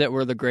players that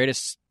were the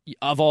greatest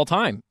of all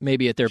time,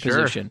 maybe at their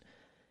position.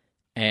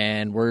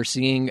 And we're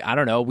seeing, I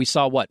don't know, we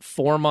saw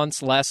 4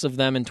 months less of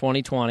them in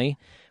 2020.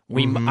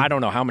 I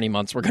don't know how many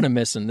months we're going to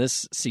miss in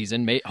this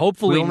season.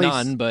 Hopefully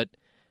none, but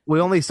we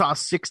only saw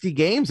 60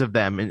 games of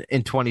them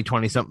in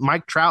 2020. So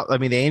Mike Trout, I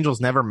mean, the Angels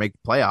never make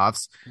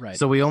playoffs. Right.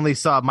 So we only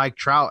saw Mike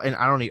Trout, and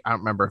I don't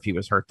remember if he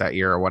was hurt that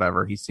year or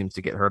whatever. He seems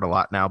to get hurt a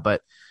lot now,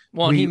 but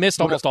he missed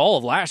almost all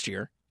of last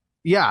year.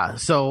 Yeah.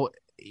 So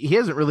he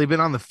hasn't really been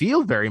on the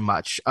field very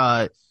much.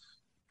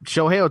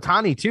 Shohei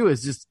Ohtani too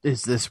is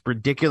this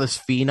ridiculous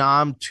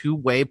phenom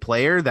 2-way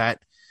player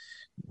that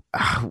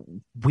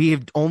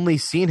we've only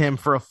seen him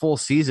for a full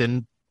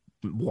season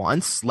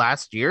once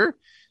last year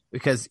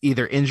because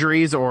either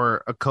injuries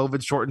or a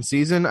COVID shortened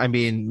season. I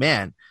mean,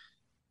 man,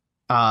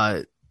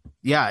 it's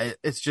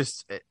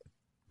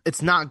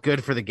not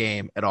good for the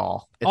game at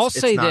all. I'll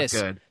say this.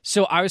 Good.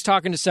 So I was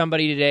talking to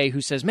somebody today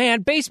who says,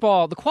 man,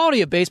 baseball, the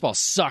quality of baseball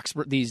sucks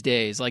these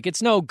days.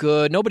 It's no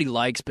good. Nobody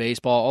likes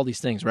baseball, all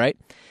these things, right?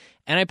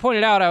 And I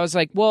pointed out, I was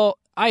like, well,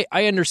 I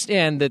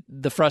understand that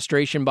the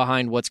frustration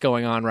behind what's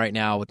going on right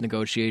now with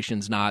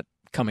negotiations not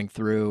coming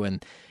through,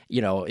 and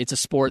it's a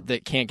sport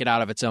that can't get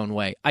out of its own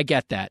way. I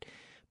get that.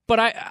 But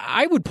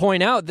I would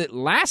point out that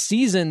last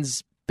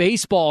season's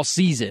baseball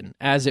season,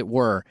 as it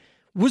were,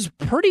 was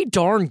pretty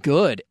darn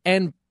good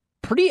and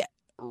pretty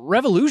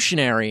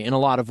revolutionary in a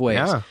lot of ways.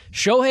 Yeah.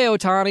 Shohei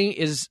Ohtani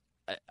is,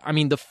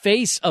 the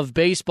face of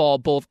baseball,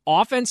 both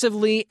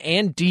offensively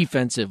and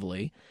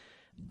defensively.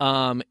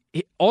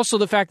 Also,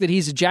 the fact that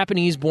he's a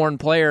Japanese-born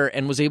player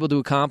and was able to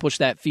accomplish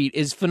that feat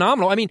is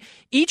phenomenal.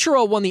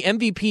 Ichiro won the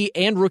MVP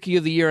and Rookie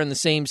of the Year in the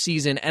same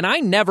season, and I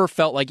never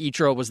felt like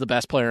Ichiro was the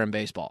best player in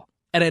baseball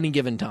at any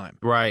given time.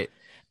 Right.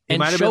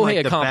 And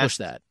Shohei accomplished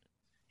that.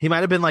 He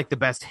might have been like the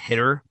best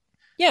hitter.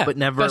 Yeah, but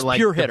never best like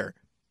pure hitter.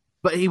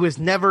 But he was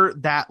never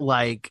that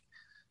like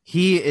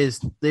he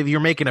is. If you're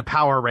making a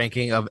power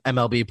ranking of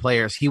MLB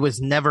players, he was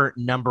never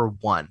number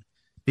one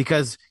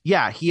because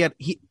he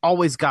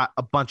always got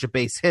a bunch of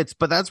base hits.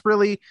 But that's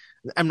really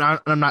I'm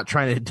not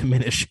trying to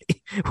diminish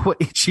what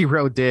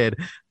Ichiro did,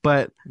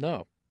 but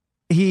no,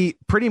 he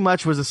pretty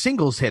much was a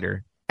singles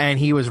hitter. And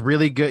he was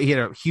really good. He had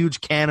a huge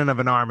cannon of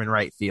an arm in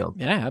right field.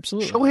 Yeah,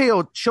 absolutely.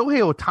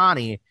 Shohei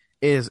Ohtani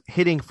is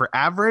hitting for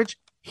average.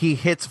 He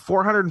hits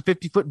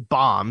 450-foot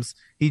bombs.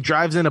 He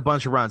drives in a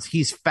bunch of runs.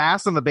 He's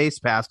fast on the base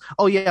pass.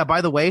 Oh, yeah,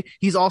 by the way,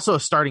 he's also a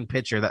starting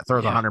pitcher that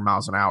throws 100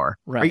 miles an hour.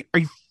 Right. Are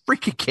you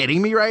freaking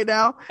kidding me right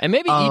now? And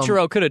maybe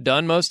Ichiro could have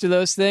done most of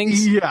those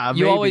things. Yeah,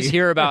 You maybe. always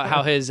hear about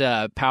how his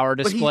power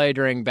display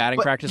during batting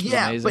practice was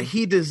amazing. But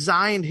he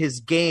designed his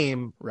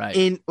game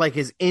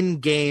his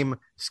in-game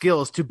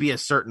skills to be a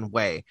certain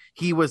way.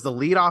 He was the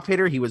leadoff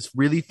hitter. He was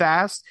really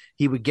fast.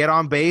 He would get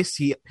on base.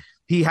 He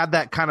had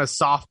that kind of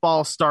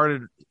softball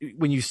started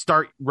when you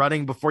start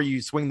running before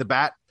you swing the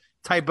bat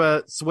type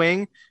of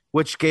swing,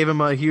 which gave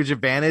him a huge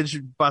advantage,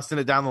 busting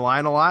it down the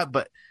line a lot.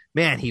 But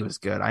man, he was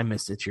good. I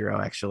miss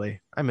Ichiro, actually.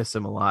 I miss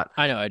him a lot.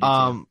 I know, I do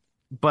too.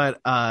 But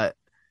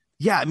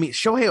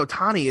Shohei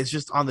Ohtani is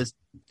just on this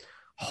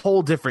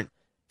whole different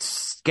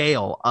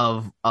scale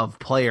of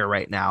player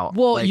right now.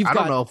 Well, I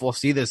don't know if we'll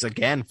see this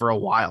again for a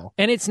while.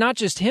 And it's not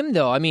just him,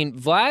 though.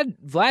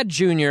 Vlad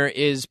Jr.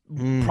 is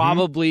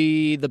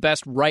probably the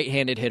best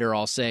right-handed hitter,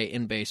 I'll say,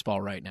 in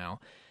baseball right now.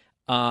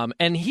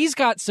 And he's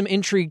got some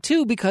intrigue,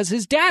 too, because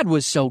his dad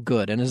was so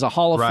good and is a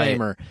Hall of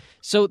Famer.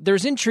 So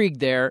there's intrigue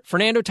there.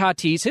 Fernando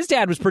Tatis, his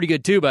dad was pretty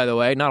good, too, by the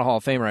way. Not a Hall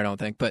of Famer, I don't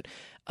think, but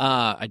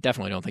I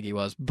definitely don't think he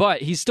was.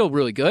 But he's still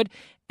really good.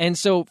 And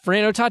so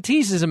Fernando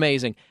Tatis is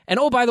amazing. And,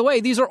 oh, by the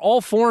way, these are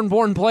all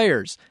foreign-born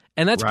players.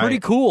 And that's pretty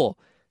cool.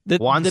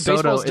 Juan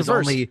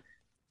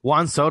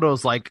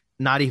Soto's like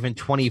not even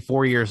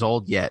 24 years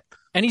old yet.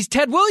 And he's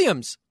Ted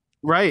Williams.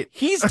 Right.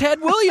 He's Ted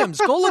Williams.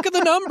 Go look at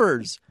the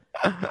numbers.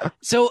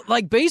 So,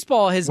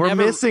 baseball has We're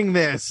missing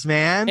this,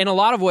 man. In a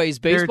lot of ways,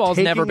 baseball's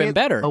never been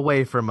better.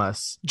 Away from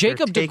us.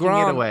 Jacob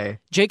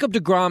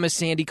DeGrom is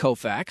Sandy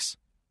Koufax.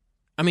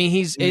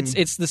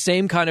 It's the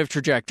same kind of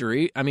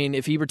trajectory.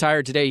 If he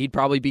retired today, he'd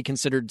probably be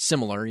considered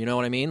similar, you know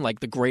what I mean? Like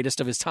the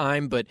greatest of his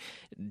time, but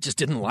just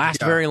didn't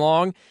last very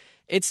long.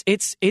 It's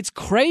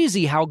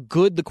crazy how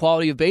good the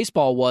quality of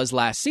baseball was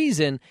last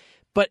season,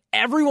 but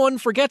everyone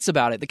forgets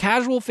about it. The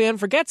casual fan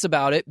forgets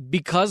about it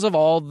because of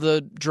all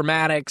the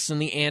dramatics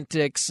and the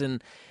antics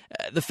and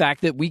the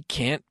fact that we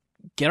can't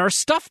get our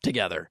stuff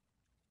together.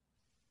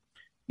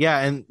 Yeah,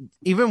 and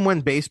even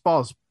when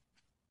baseball's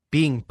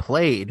being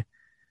played,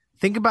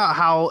 think about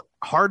how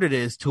hard it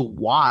is to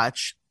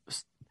watch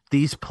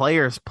these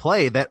players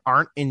play that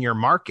aren't in your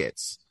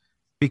markets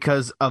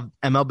because of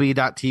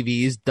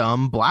MLB.TV's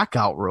dumb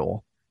blackout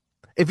rule.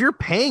 If you're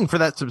paying for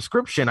that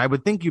subscription, I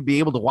would think you'd be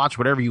able to watch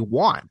whatever you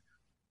want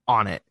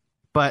on it.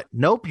 But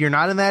nope, you're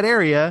not in that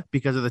area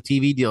because of the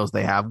TV deals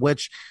they have,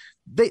 which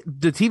the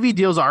TV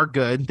deals are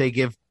good. They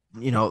give,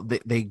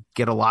 they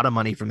get a lot of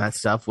money from that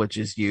stuff, which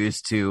is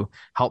used to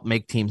help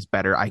make teams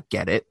better. I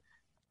get it.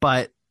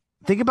 But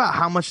think about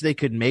how much they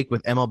could make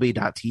with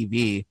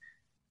MLB.TV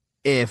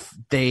if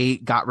they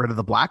got rid of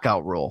the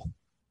blackout rule.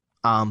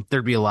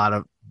 There'd be a lot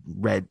of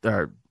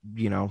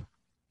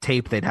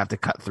tape they'd have to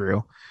cut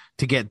through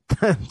to get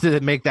to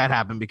make that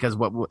happen. Because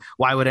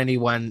why would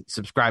anyone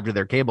subscribe to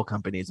their cable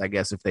companies? I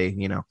guess if they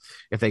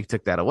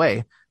took that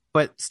away.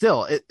 But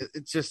still,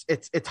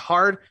 it's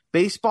hard.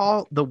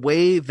 Baseball, the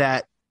way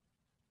that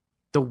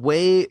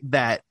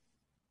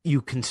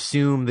you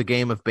consume the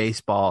game of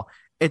baseball,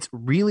 it's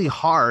really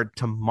hard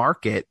to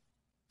market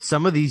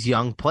some of these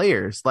young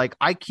players. Like,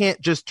 I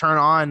can't just turn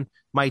on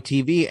my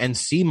TV and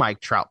see Mike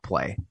Trout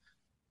play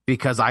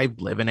because I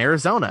live in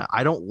Arizona.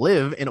 I don't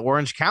live in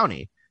Orange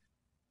County.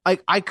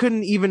 Like, I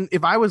couldn't even,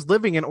 if I was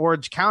living in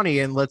Orange County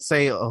and let's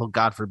say, oh,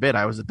 God forbid,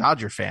 I was a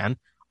Dodger fan,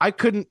 I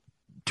couldn't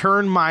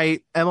turn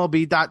my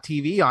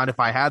MLB.TV on if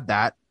I had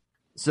that.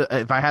 So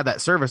if I had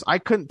that service, I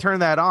couldn't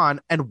turn that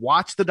on and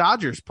watch the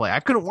Dodgers play.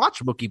 I couldn't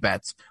watch Mookie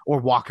Betts or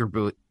Walker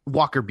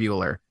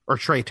Buehler or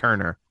Trey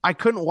Turner. I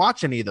couldn't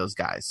watch any of those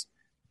guys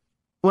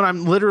when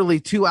I'm literally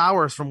 2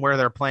 hours from where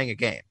they're playing a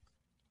game.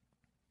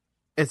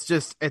 It's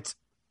just,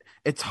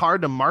 it's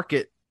hard to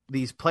market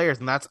these players.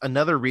 And that's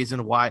another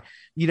reason why,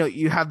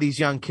 you have these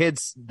young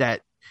kids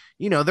that,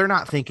 they're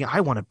not thinking,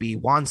 I want to be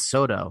Juan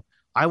Soto.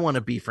 I want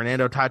to be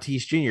Fernando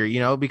Tatis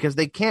Jr., because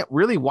they can't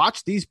really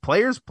watch these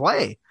players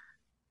play.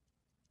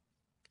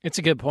 It's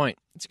a good point.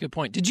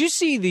 Did you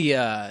see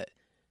the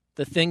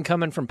thing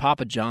coming from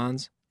Papa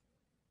John's?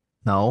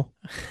 No.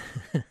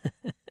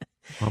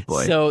 Oh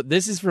boy. So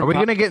this is from. Are we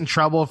going to get in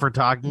trouble for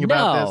talking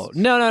about this?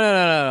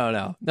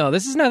 No. No,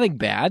 this is nothing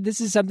bad.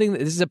 This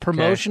is a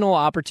promotional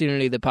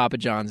opportunity that Papa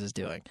John's is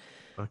doing.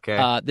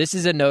 Okay. This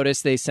is a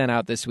notice they sent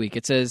out this week.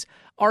 It says,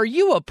 "Are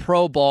you a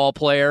pro ball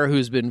player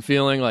who's been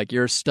feeling like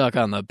you're stuck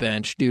on the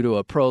bench due to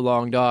a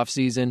prolonged off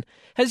season?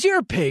 Has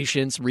your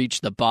patience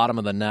reached the bottom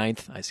of the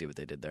ninth?" I see what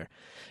they did there.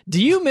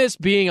 "Do you miss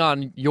being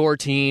on your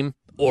team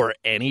or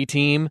any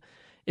team?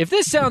 If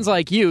this sounds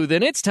like you,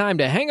 then it's time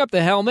to hang up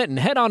the helmet and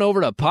head on over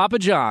to Papa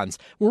John's,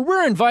 where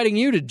we're inviting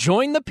you to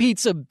join the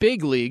pizza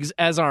big leagues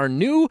as our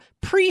new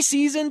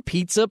preseason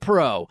pizza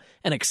pro,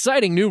 an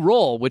exciting new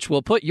role which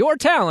will put your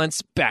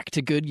talents back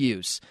to good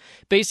use."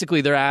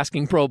 Basically, they're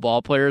asking pro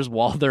ball players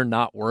while they're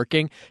not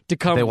working to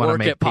come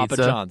work at Papa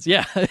John's.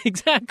 Yeah,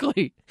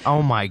 exactly.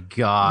 Oh my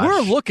gosh.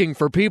 We're looking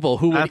for people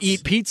who would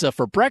eat pizza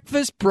for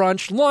breakfast,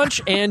 brunch, lunch,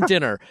 and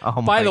dinner.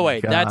 By the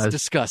way, that's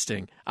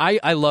disgusting.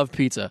 I love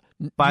pizza.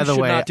 By the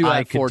way, not do that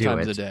I could 4 do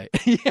times it. a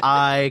day.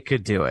 I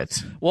could do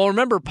it. Well,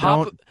 remember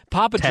Papa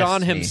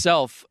John me.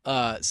 himself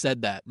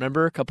said that.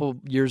 Remember a couple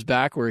years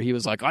back where he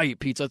was like, "I eat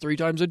pizza 3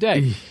 times a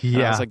day." Yeah.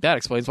 And I was like, that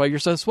explains why you're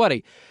so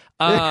sweaty.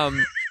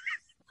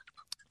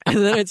 And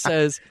then it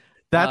says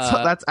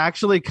that's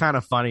actually kind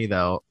of funny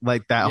though.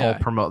 Like that whole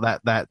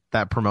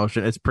that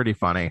promotion. It's pretty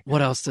funny.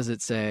 What else does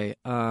it say?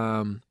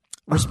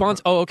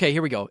 Response. Oh, okay.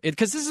 Here we go.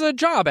 Because this is a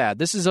job ad.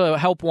 This is a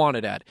help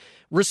wanted ad.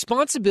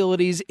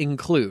 Responsibilities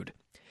include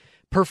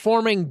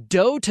performing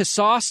dough to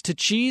sauce to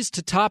cheese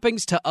to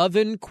toppings to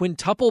oven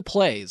quintuple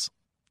plays.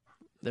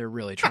 They're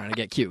really trying to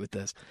get cute with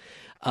this.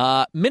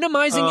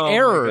 Minimizing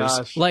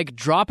errors, like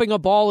dropping a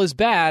ball is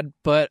bad,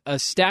 but a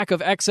stack of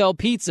XL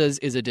pizzas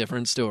is a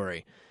different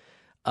story.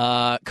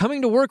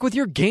 Coming to work with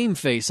your game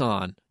face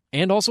on,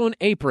 and also an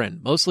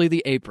apron, mostly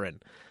the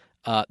apron.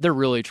 They're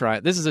really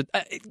trying. This is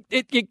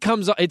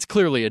it's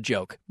clearly a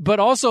joke, but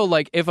also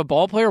like if a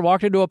ball player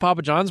walked into a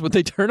Papa John's, would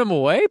they turn him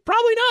away?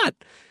 Probably not.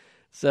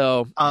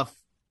 So,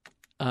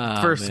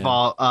 first of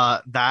all,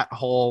 that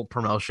whole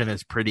promotion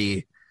is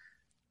pretty.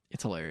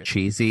 It's hilarious.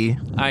 Cheesy.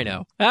 I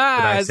know.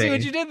 I see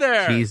what you did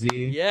there.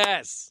 Cheesy.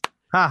 Yes.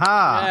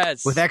 Haha.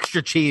 Yes. With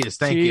extra cheese.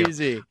 Thank you.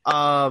 Cheesy.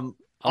 Also,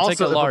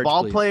 take a large,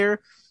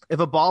 if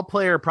a ball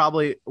player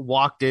probably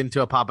walked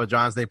into a Papa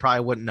John's, they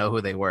probably wouldn't know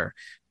who they were.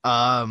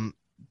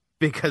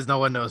 Because no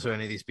one knows who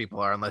any of these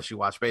people are unless you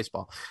watch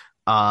baseball,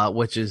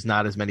 which is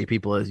not as many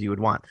people as you would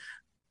want.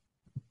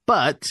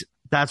 But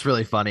that's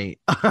really funny.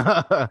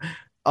 I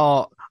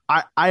want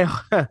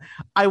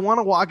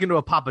to walk into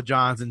a Papa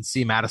John's and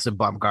see Madison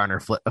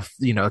Bumgarner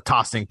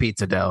tossing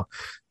pizza dough.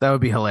 That would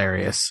be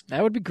hilarious.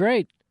 That would be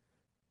great.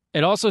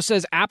 It also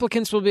says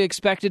applicants will be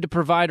expected to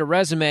provide a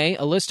resume,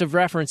 a list of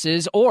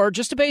references, or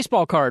just a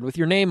baseball card with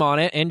your name on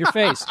it and your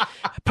face,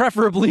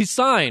 preferably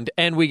signed,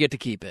 and we get to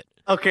keep it.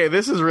 Okay,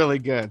 this is really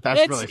good.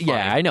 That's really funny.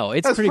 Yeah, I know.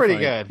 That's pretty funny.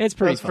 good. It's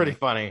pretty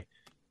funny.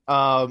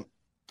 I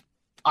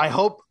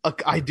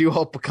do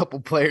hope a couple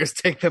players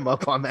take them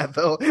up on that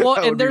though. Well,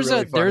 that and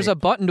there's a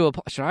button to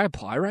apply. Should I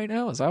apply right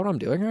now? Is that what I'm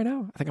doing right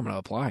now? I think I'm going to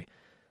apply.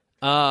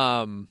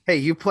 Hey,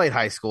 you played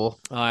high school.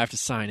 I have to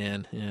sign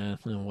in. Yeah,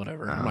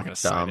 whatever. I'm not going to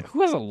sign in.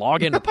 Who has a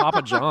login to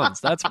Papa John's?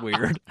 That's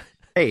weird.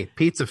 Hey,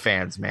 pizza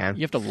fans, man.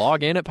 You have to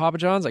log in at Papa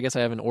John's? I guess I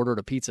haven't ordered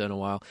a pizza in a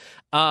while.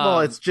 Well,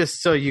 it's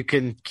just so you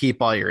can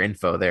keep all your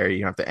info there.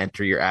 You don't have to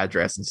enter your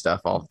address and stuff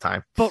all the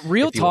time. But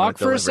real talk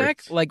for a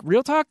sec,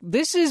 real talk,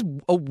 this is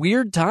a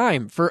weird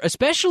time for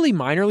especially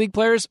minor league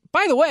players.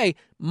 By the way,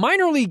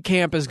 minor league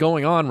camp is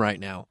going on right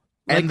now.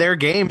 And their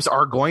games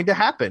are going to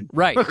happen.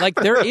 Right. Like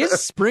there is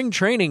spring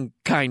training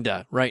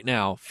kinda right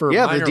now for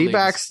minor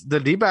D-backs. leagues. The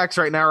D-backs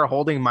right now are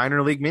holding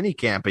minor league mini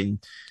camp, and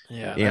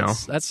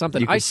that's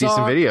something. You can see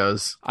some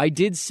videos. I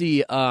did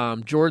see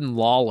Jordan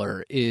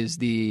Lawler is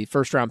the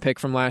first round pick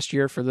from last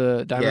year for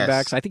the Diamondbacks.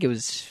 Yes. I think it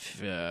was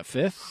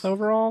 5th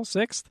overall,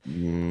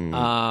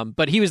 6th.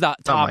 But he was the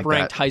top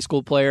ranked high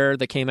school player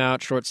that came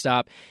out,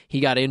 shortstop. He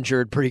got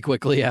injured pretty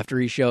quickly after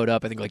he showed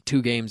up. I think like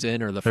 2 games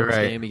in or the first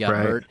game he got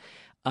hurt.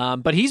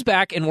 But he's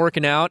back and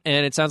working out,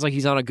 and it sounds like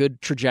he's on a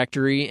good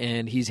trajectory,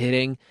 and he's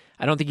hitting.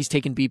 I don't think he's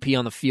taken BP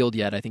on the field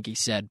yet, I think he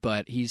said,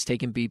 but he's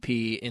taken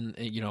BP in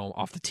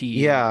off the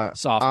tee,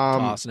 soft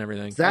toss and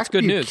everything. That's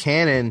good news.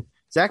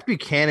 Zach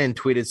Buchanan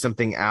tweeted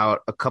something out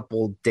a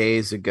couple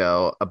days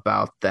ago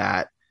about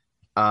that.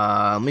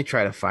 Let me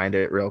try to find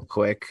it real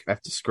quick. I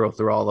have to scroll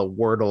through all the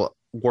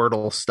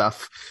Wordle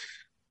stuff.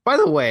 By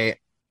the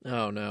way,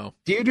 oh no,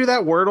 do you do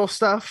that Wordle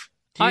stuff?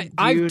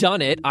 I've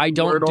done it. I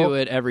don't do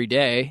it every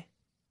day.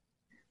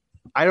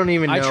 I don't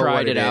even know. I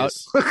tried it out.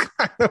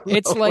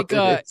 It's like,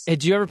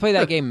 did you ever play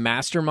that game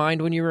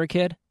Mastermind when you were a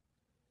kid? Did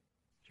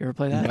you ever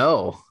play that?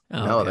 No.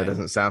 No, that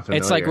doesn't sound familiar.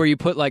 It's like where you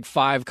put like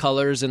 5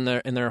 colors in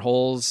their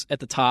holes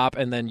at the top,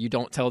 and then you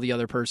don't tell the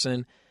other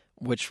person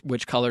which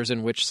color's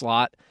in which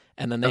slot.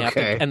 And then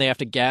they have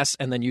to guess,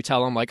 and then you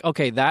tell them like,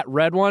 okay, that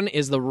red one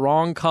is the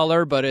wrong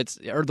color,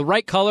 or the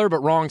right color but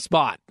wrong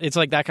spot. It's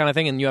like that kind of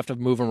thing, and you have to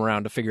move them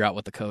around to figure out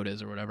what the code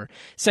is or whatever.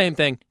 Same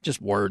thing,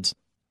 just words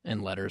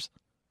and letters.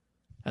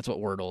 That's what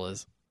Wordle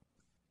is.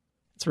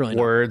 It's really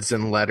words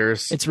and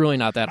letters. It's really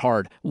not that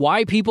hard.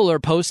 Why people are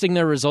posting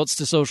their results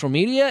to social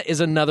media is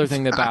another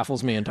thing that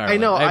baffles me entirely. I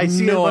know. I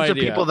see a bunch of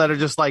idea. people that are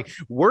just like,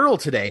 Wordle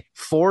today,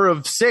 4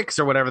 of 6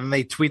 or whatever. Then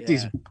they tweet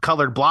these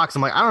colored blocks.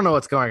 I'm like, I don't know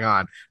what's going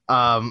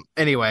on.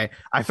 Anyway,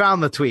 I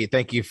found the tweet.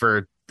 Thank you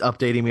for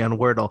updating me on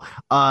Wordle.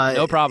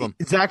 No problem.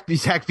 Zach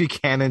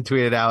Buchanan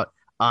tweeted out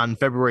on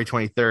February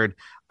 23rd.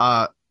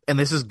 And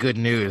this is good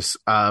news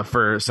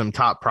for some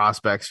top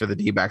prospects for the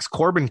D-backs.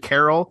 Corbin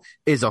Carroll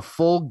is a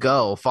full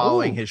go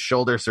following his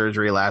shoulder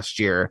surgery last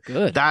year.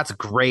 Good. That's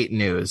great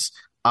news.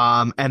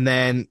 And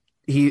then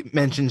he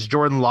mentions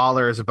Jordan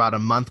Lawler is about a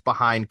month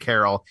behind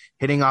Carroll,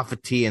 hitting off a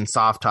tee and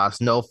soft toss.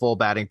 No full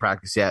batting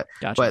practice yet,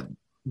 gotcha.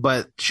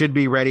 but should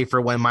be ready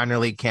for when minor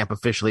league camp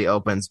officially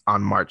opens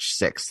on March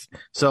 6th.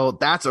 So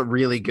that's a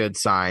really good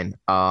sign,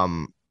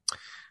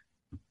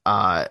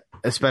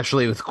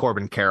 especially with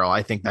Corbin Carroll.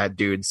 I think that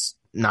dude's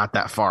not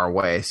that far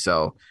away.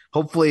 So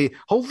hopefully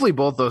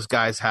both those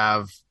guys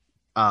have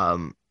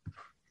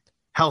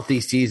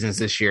healthy seasons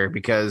this year,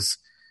 because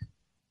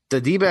the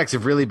D-backs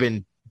have really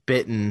been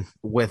bitten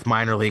with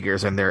minor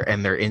leaguers and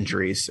their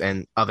injuries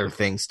and other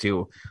things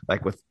too,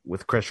 like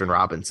with Christian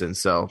Robinson.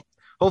 So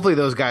hopefully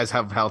those guys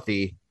have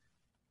healthy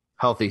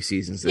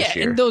seasons this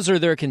year. And those are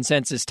their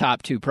consensus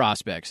top 2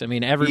 prospects. I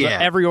mean,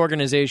 every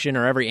organization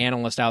or every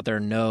analyst out there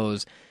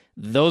knows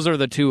those are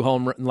the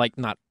 2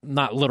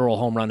 not literal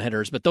home run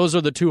hitters, but those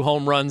are the 2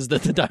 home runs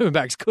that the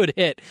Diamondbacks could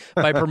hit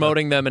by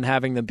promoting them and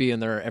having them be in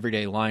their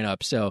everyday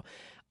lineup. So,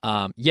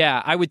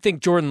 I would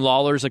think Jordan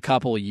Lawler's a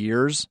couple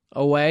years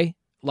away,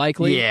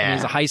 likely. Yeah. I mean,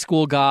 he's a high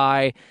school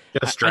guy.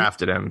 Just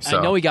drafted him. So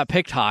I know he got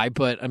picked high,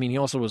 but I mean, he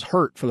also was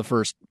hurt for the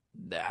first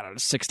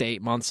 6 to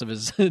 8 months of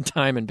his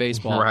time in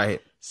baseball. Right.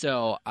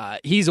 So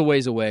he's a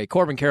ways away.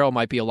 Corbin Carroll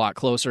might be a lot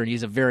closer, and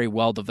he's a very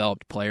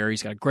well-developed player.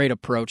 He's got a great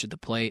approach at the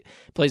plate,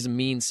 plays a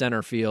mean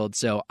center field.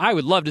 So I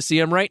would love to see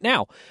him right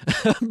now,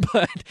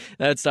 but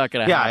that's not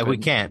going to happen. Yeah, we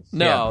can't.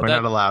 No, we're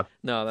not allowed.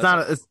 No,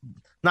 it's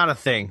not a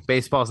thing.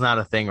 Baseball's not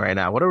a thing right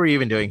now. What are we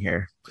even doing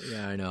here?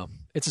 Yeah, I know.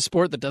 It's a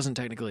sport that doesn't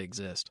technically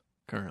exist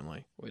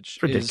currently, which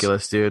it's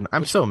ridiculous, dude.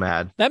 I'm so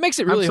mad. That makes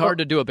it really hard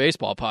to do a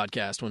baseball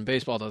podcast when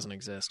baseball doesn't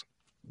exist.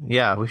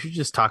 Yeah, we should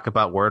just talk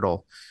about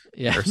Wordle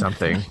or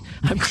something.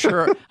 I'm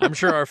sure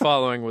our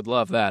following would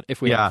love that if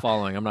we have a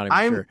following. I'm not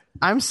even sure.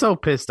 I'm so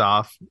pissed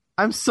off.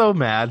 I'm so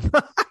mad.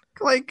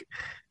 Like,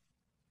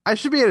 I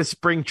should be at a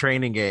spring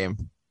training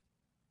game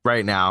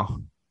right now.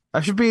 I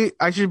should be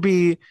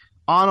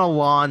on a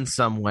lawn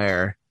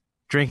somewhere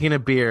drinking a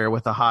beer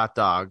with a hot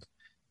dog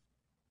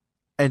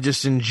and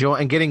just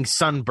getting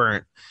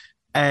sunburnt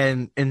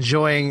and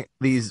enjoying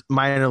these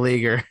minor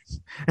leagers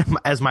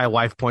as my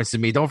wife points to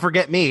me. Don't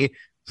forget me.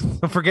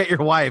 Don't forget your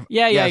wife.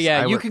 Yeah.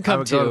 You can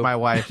come too. Go to my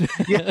wife.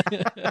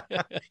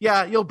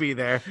 Yeah, you'll be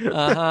there.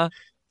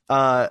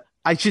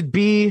 I should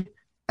be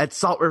at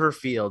Salt River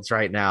Fields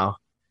right now,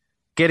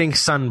 getting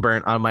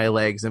sunburnt on my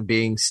legs and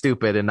being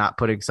stupid and not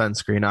putting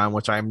sunscreen on,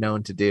 which I'm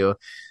known to do.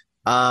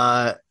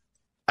 I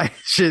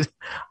should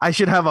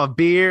have a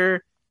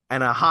beer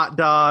and a hot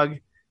dog,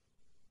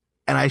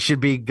 and I should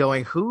be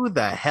going, who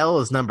the hell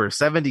is number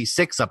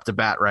 76 up to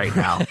bat right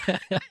now?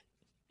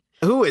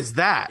 Who is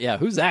that? Yeah,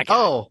 who's that guy?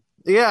 Oh,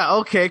 yeah,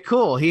 okay,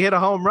 cool. He hit a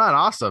home run.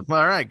 Awesome.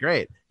 All right,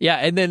 great. Yeah,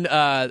 and then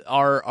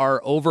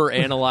our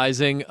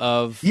over-analyzing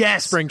of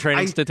spring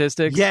training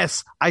statistics.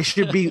 Yes, I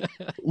should be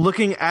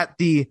looking at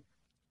the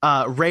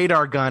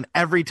radar gun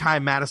every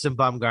time Madison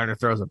Bumgarner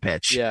throws a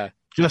pitch. Yeah.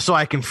 Just so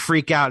I can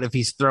freak out if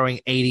he's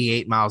throwing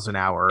 88 miles an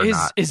hour or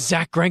not. Is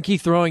Zach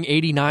Greinke throwing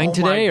 89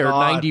 today or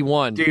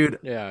 91? Dude,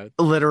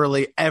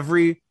 literally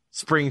every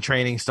spring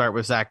training start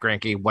with Zach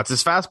Greinke. What's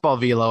his fastball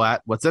velo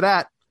at? What's it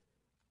at?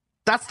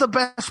 That's the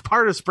best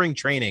part of spring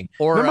training.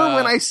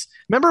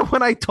 Remember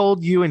when I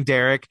told you and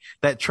Derek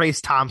that Trace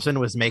Thompson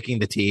was making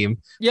the team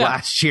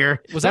last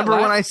year? Remember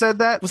when I said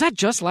that? Was that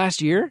just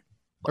last year?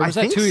 Or was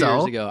that 2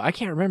 years ago? I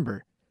can't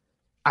remember.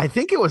 I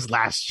think it was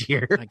last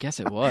year. I guess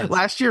it was.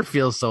 Last year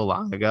feels so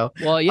long ago.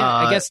 Well, yeah,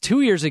 I guess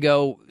 2 years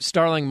ago,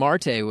 Starling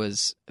Marte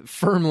was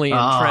firmly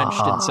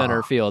entrenched in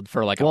center field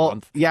for like a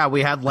month. Yeah,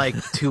 we had like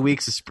 2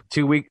 weeks.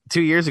 2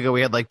 years ago,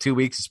 we had like 2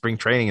 weeks of spring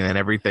training, and then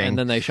everything. And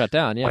then they shut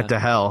down. Yeah, went to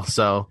hell.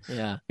 So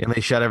and they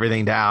shut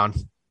everything down.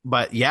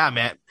 But yeah,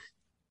 man,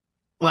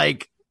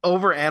 like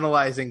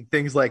overanalyzing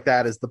things like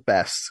that is the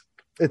best.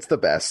 It's the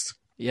best.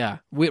 Yeah.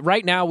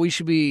 Right now, we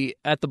should be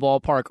at the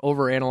ballpark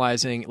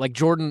overanalyzing. Like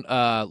Jordan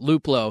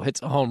Luplow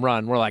hits a home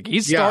run. We're like,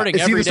 he's starting every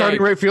day. Is he the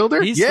starting right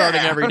fielder? He's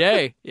starting every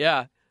day.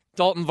 Yeah.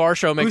 Dalton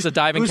Varsho makes a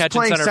diving catch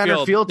in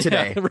center field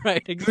today? Yeah,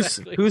 right,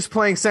 exactly. Who's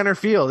playing center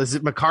field? Is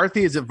it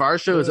McCarthy? Is it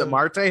Varsho? Is it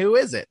Marte? Who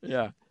is it?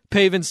 Yeah.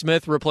 Pavin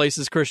Smith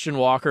replaces Christian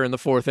Walker in the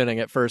 4th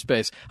inning at first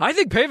base. I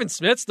think Pavin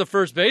Smith's the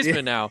first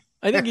baseman now.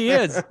 I think he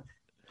is.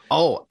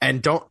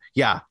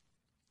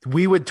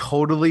 We would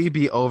totally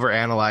be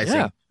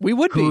overanalyzing We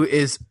would be.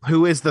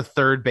 Who is the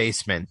third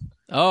baseman?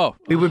 Oh,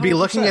 we would be 100%.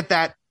 looking at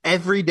that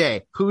every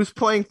day. Who's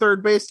playing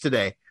third base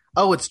today?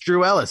 Oh, it's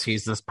Drew Ellis.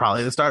 He's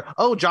probably the start.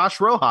 Oh, Josh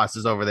Rojas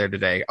is over there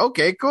today.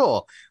 Okay,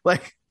 cool.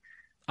 Like,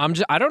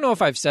 I don't know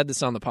if I've said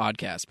this on the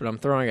podcast, but I'm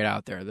throwing it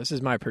out there. This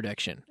is my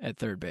prediction at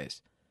third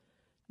base.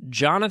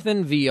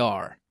 Jonathan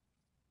VR.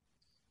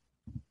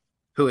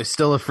 Who is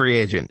still a free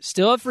agent.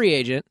 Still a free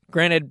agent.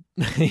 Granted,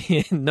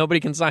 nobody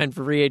can sign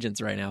for free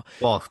agents right now.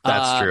 Well,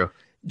 that's true.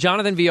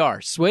 Jonathan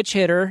VR, switch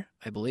hitter,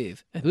 I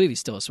believe. I believe he's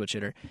still a switch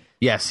hitter.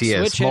 Yes, he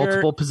is.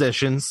 Multiple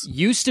positions.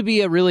 Used to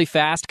be a really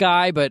fast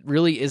guy, but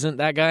really isn't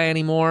that guy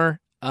anymore.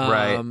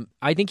 Right.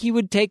 I think he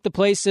would take the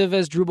place of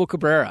Asdrubal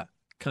Cabrera,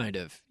 kind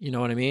of. You know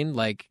what I mean?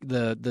 Like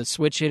the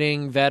switch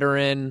hitting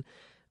veteran,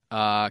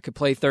 could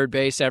play third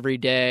base every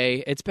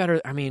day. It's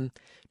better. I mean,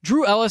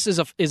 Drew Ellis is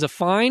a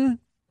fine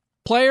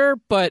player,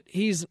 but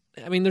there's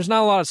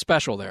not a lot of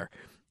special there.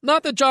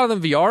 Not that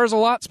Jonathan VR is a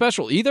lot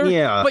special either,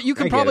 but you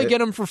can probably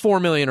get him for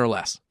 $4 million or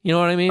less. You know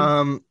what I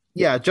mean?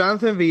 Yeah,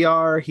 Jonathan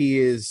VR, he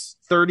is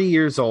 30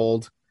 years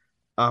old.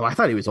 I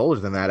thought he was older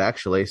than that,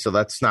 actually, so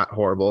that's not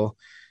horrible.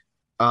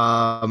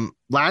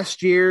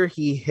 Last year,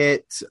 he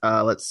hit,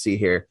 let's see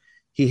here,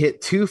 he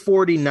hit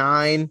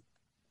 249,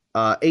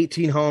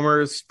 18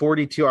 homers,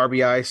 42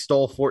 RBI,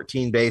 stole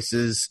 14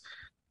 bases.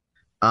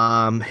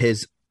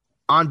 His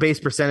on-base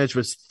percentage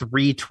was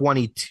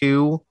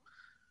 .322.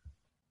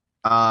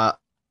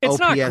 It's OPS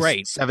not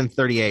great.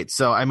 738.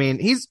 So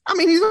he's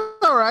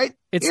all right.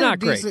 It's not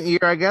great. Decent year,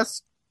 I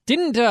guess.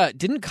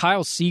 Didn't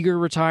Kyle Seager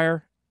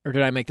retire, or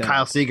did I make that?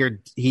 Kyle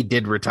Seager, he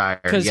did retire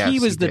because yes,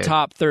 he was the did.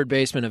 top third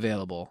baseman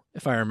available,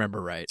 if I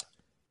remember right.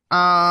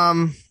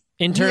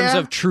 In terms yeah.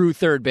 of true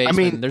third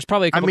baseman, there's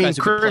probably a couple guys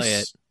who could play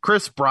it.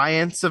 Chris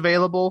Bryant's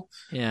available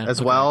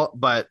as well,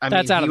 but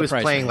he was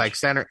playing like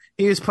center.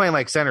 He was playing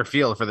like center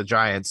field for the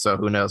Giants, so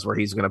who knows where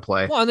he's going to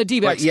play? Well, and the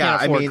D-backs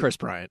can't afford Chris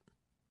Bryant.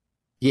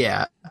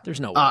 Yeah, there's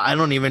no way. I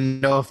don't even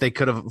know if they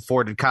could have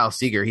afforded Kyle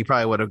Seager. He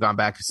probably would have gone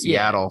back to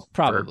Seattle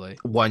probably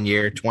for 1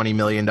 year, $20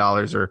 million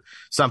or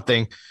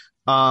something.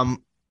 I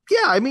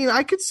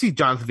could see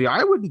Jonathan VR.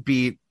 I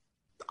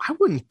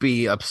wouldn't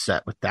be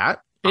upset with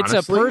that. It's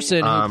honestly. A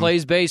person who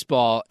plays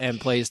baseball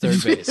and plays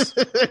third base.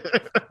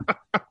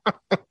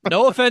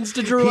 No offense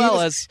to Drew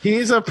Ellis.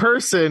 He's a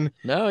person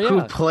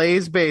who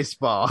plays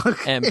baseball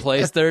and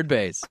plays third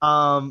base.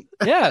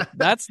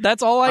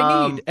 That's all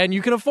I need, and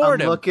you can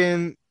afford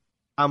him.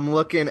 I'm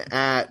looking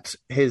at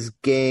his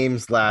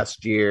games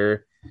last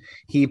year.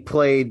 He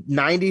played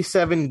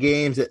 97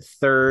 games at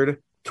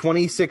third,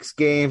 26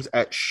 games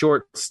at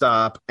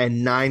shortstop,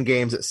 and 9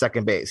 games at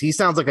second base. He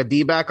sounds like a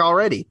D-back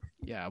already.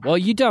 Yeah, well,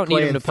 you don't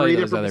need him to play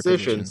those other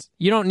positions.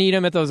 You don't need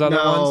him at those other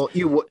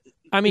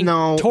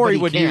ones. Torrey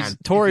would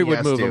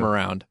move him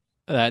around.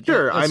 That's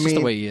just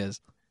the way he is.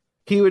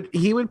 He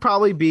would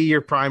probably be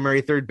your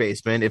primary third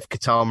baseman if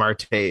Ketel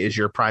Marte is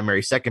your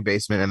primary second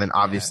baseman, and then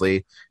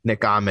obviously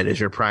Nick Ahmed is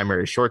your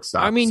primary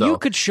shortstop. You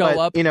could show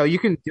up. You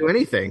can do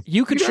anything.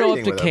 You could show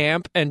up to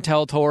camp and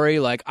tell Torrey,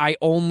 like, I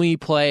only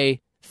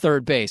play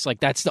third base. Like,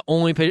 that's the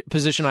only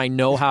position I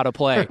know how to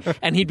play.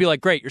 And he'd be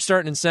like, great, you're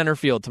starting in center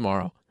field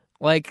tomorrow.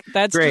 Like,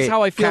 that's just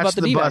how I feel about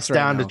the D-backs right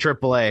now. Catch the bus down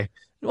to AAA.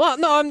 Well,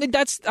 no,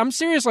 I'm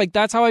serious. Like,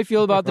 that's how I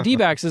feel about the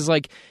D-backs is,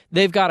 like,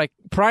 they've got a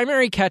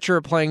primary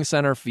catcher playing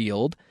center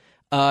field.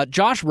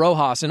 Josh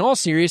Rojas, in all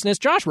seriousness,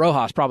 Josh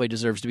Rojas probably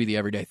deserves to be the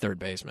everyday third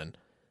baseman.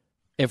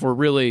 If we're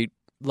really,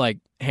 like,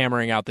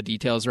 hammering out the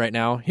details right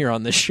now here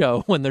on this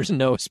show when there's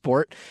no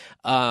sport.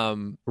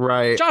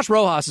 Right. Josh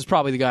Rojas is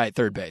probably the guy at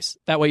third base.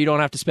 That way you don't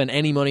have to spend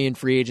any money in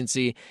free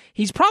agency.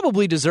 He's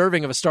probably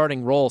deserving of a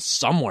starting role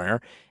somewhere.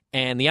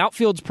 And the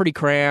outfield's pretty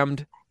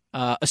crammed.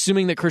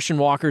 Assuming that Christian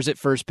Walker's at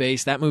first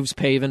base, that moves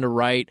Pavin to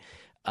right.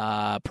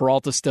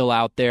 Peralta's still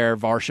out there.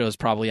 Varsho's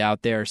probably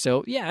out there.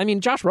 So,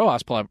 Josh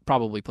Rojas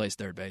probably plays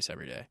third base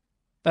every day.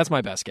 That's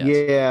my best guess.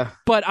 Yeah.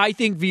 But I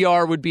think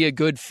VR would be a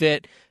good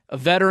fit. A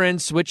veteran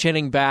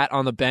switch-hitting bat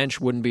on the bench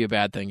wouldn't be a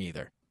bad thing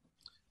either.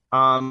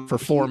 For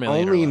 $4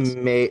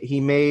 million he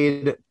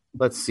made,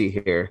 let's see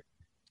here.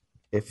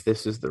 If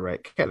this is the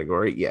right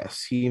category,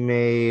 yes, he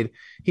made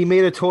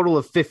a total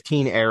of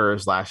 15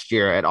 errors last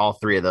year at all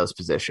 3 of those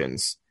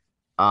positions.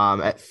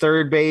 At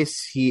third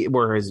base, he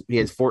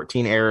has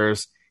 14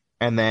 errors,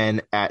 and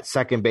then at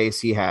second base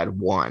he had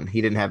 1.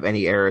 He didn't have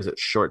any errors at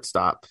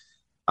shortstop.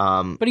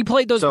 But he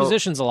played those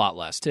positions a lot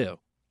less too.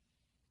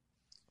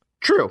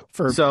 True.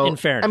 In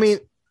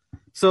fairness,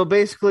 so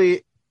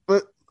basically,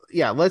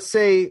 let's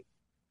say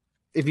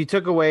if you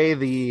took away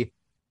the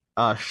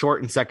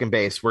short and second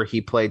base, where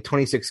he played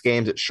 26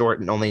 games at short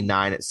and only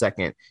 9 at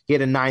second, he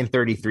had a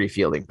 .933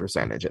 fielding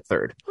percentage at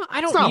third.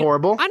 It's not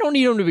horrible. I don't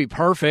need him to be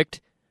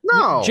perfect.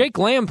 No, Jake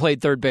Lamb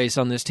played third base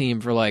on this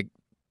team for like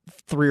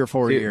 3 or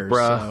 4 years.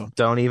 Bro, so.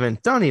 don't.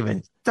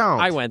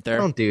 I went there.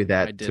 Don't do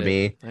that to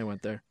me. I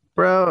went there,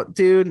 bro,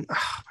 dude.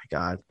 Oh my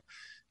god,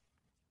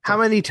 how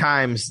many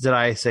times did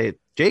I say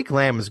Jake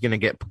Lamb is going to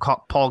get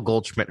Paul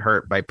Goldschmidt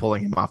hurt by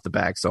pulling him off the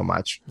bag so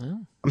much?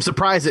 I'm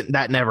surprised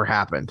that never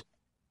happened.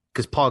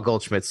 Because Paul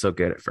Goldschmidt's so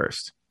good at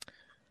first.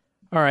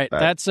 All right,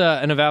 that's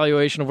an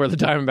evaluation of where the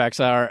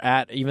Diamondbacks are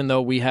at, even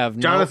though we have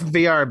Jonathan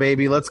VR,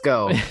 baby, let's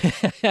go.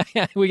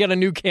 We got a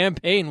new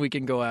campaign we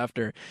can go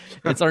after.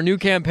 It's our new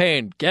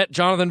campaign. Get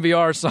Jonathan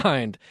VR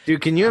signed.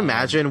 Dude, can you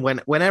imagine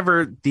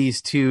whenever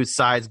these two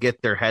sides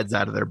get their heads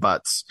out of their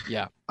butts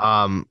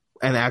and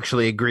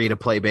actually agree to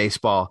play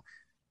baseball,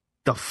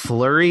 the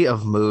flurry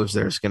of moves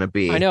there's going to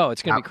be. I know,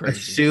 it's going to be crazy.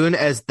 As soon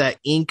as the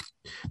ink,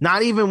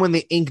 not even when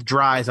the ink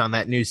dries on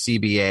that new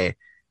CBA,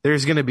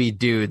 there's going to be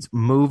dudes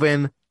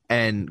moving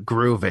and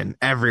grooving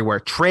everywhere.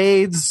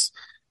 Trades,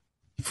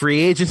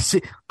 free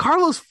agency.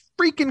 Carlos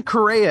freaking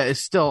Correa is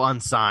still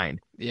unsigned.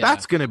 Yeah.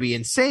 That's going to be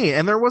insane.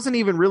 And there wasn't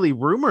even really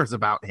rumors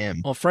about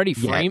him. Well, Freddie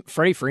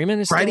Freeman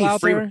is still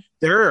out there.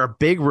 There are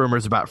big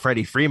rumors about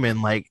Freddie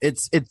Freeman. Like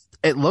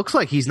it looks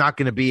like he's not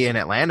going to be in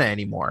Atlanta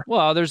anymore.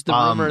 Well, there's the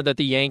rumor that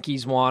the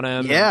Yankees want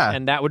him. Yeah,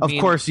 and that would mean,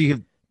 of course,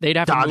 they'd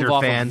have Dodger to move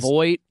off fans of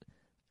Voit.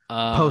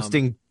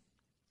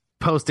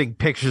 Posting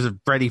pictures of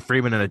Freddie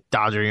Freeman in a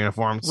Dodger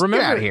uniform. Remember,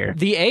 get out of here.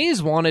 The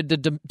A's wanted to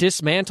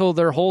dismantle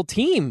their whole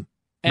team.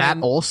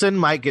 Matt Olson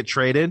might get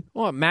traded.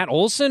 Well, Matt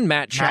Olson,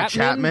 Matt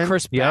Chapman,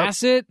 Chris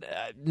Bassett.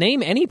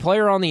 Name any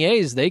player on the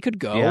A's, they could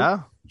go.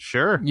 Yeah,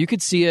 sure. You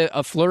could see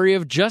a flurry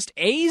of just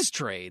A's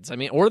trades. I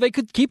mean, or they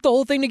could keep the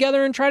whole thing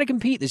together and try to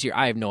compete this year.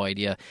 I have no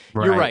idea.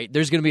 Right. You're right.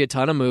 There's going to be a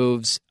ton of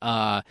moves.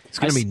 It's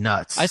going to be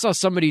nuts. I saw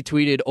somebody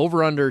tweeted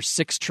over under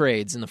 6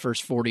 trades in the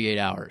first 48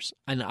 hours.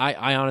 And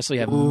I honestly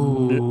have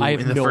no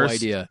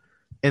idea.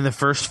 In the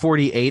first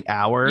 48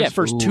 hours? Yeah,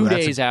 first 2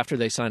 days after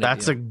they signed up.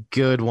 That's a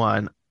good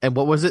one. And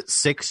what was it?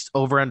 6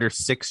 over under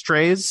 6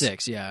 trades?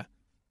 6, yeah.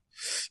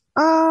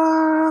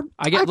 I'd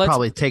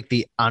probably take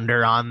the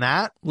under on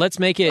that. Let's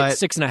make it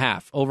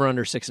 6.5. Over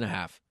under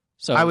 6.5.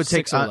 So I would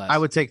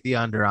take the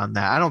under on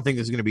that. I don't think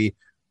there's going to be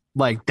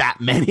like that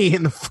many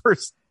in the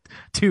first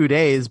 2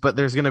 days, but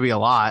there's going to be a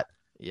lot.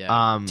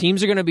 Yeah.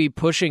 Teams are going to be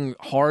pushing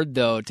hard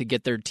though to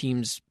get their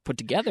teams put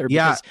together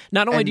because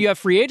not only do you have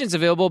free agents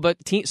available, but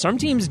some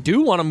teams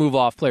do want to move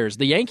off players.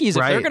 The Yankees,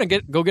 if they're going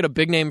to go get a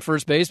big name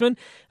first baseman,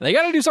 they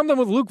got to do something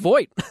with Luke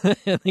Voit.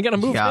 They got to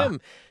move him.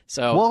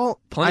 So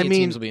plenty of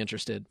teams will be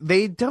interested.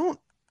 They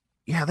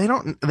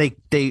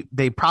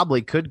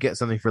probably could get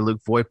something for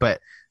Luke Voit,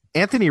 but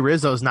Anthony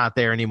Rizzo's not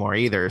there anymore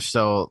either.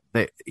 So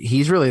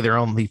he's really their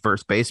only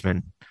first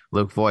baseman,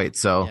 Luke Voit.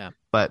 So,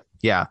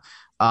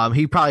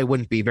 he probably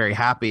wouldn't be very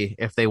happy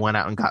if they went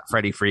out and got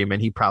Freddie Freeman.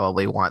 He'd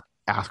probably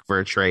ask for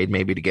a trade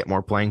maybe to get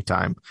more playing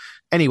time.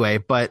 Anyway,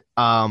 but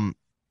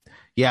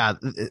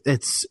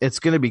it's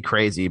going to be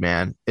crazy,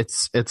 man.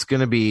 It's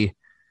going to be,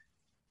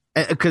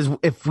 because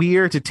if we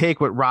are to take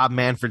what Rob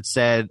Manfred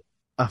said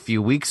a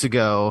few weeks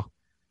ago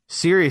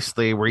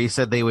seriously, where he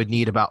said they would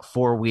need about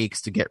 4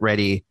 weeks to get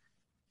ready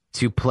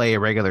to play a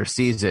regular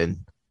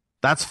season,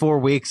 that's 4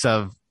 weeks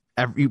of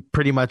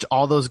pretty much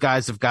all those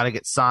guys have got to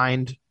get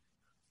signed.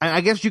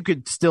 I guess you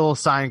could still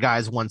sign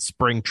guys once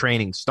spring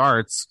training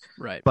starts,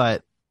 right?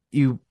 But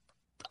you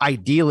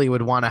ideally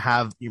would want to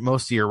have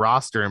most of your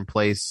roster in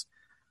place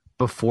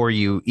before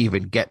you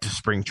even get to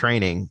spring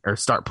training or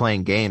start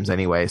playing games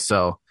anyway.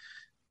 So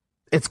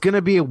it's going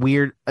to be a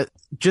weird,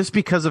 just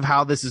because of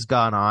how this has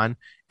gone on,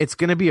 it's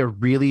going to be a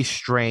really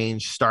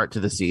strange start to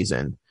the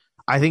season.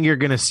 I think you're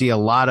going to see a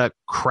lot of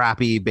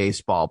crappy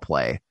baseball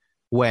play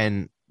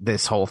when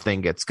this whole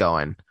thing gets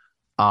going.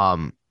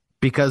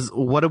 Because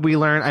what did we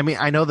learn? I mean,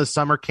 I know the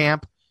summer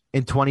camp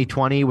in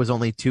 2020 was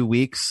only 2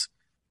 weeks,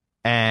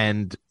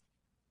 and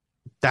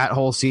that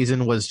whole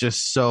season was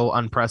just so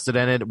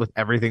unprecedented with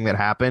everything that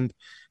happened.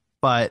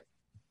 But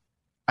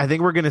I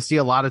think we're going to see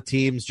a lot of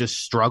teams just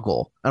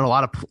struggle, and a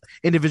lot of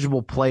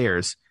individual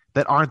players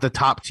that aren't the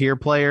top tier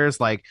players.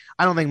 Like,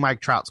 I don't think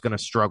Mike Trout's going to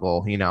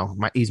struggle.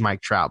 He's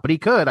Mike Trout, but he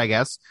could, I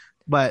guess.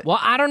 But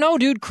I don't know,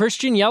 dude.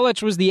 Christian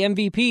Yelich was the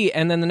MVP,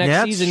 and then the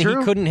next season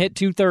he couldn't hit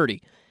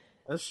 230.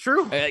 That's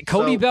true.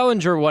 Cody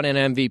Bellinger won an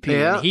MVP.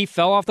 And he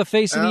fell off the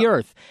face of the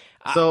earth.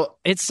 So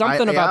it's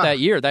something about that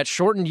year. That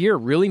shortened year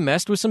really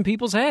messed with some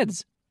people's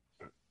heads.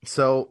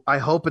 So I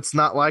hope it's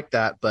not like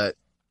that, but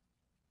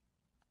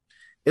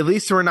at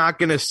least we're not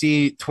going to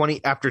see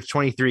after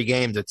 23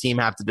 games, a team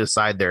have to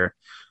decide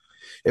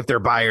if they're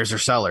buyers or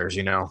sellers,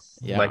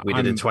 like we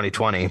did in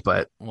 2020.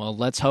 But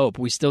let's hope.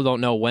 We still don't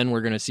know when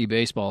we're going to see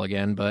baseball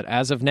again. But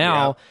as of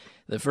now,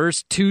 the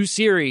first 2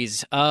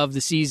 series of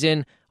the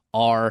season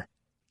are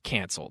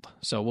canceled.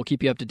 So we'll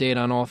keep you up to date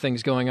on all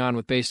things going on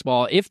with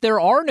baseball. If there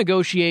are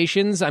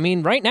negotiations, I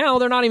mean, right now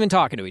they're not even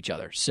talking to each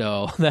other.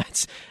 So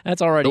that's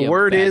already the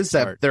word is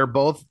start.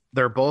 That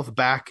they're both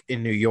back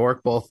in New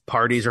York. Both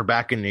parties are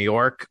back in New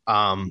York.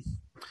 I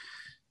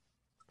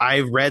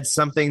read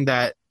something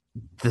that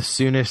the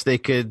soonest they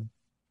could,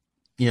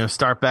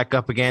 start back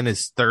up again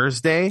is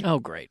Thursday. Oh,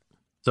 great.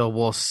 So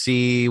we'll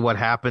see what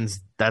happens.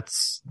 I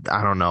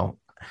don't know.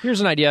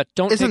 Here's an idea.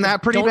 Isn't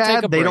that pretty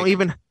bad? They don't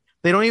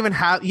even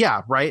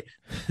have, right?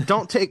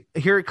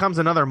 Here it comes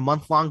another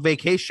month-long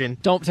vacation.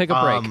 Don't take a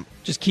break.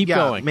 Just keep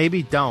going.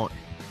 Maybe don't.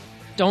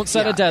 Don't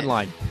set a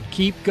deadline.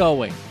 Keep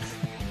going.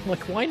 Like,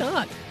 why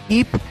not?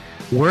 Keep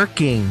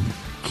working.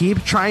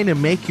 Keep trying to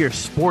make your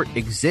sport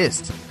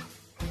exist.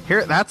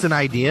 Here, that's an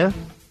idea.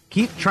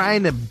 Keep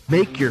trying to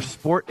make your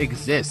sport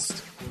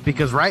exist,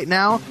 because right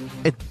now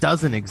it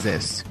doesn't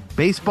exist.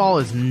 Baseball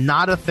is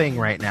not a thing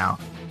right now.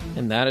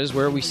 And that is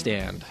where we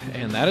stand.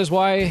 And that is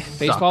why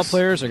baseball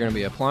players are going to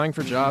be applying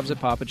for jobs at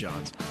Papa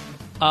John's.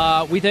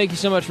 We thank you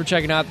so much for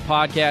checking out the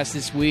podcast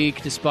this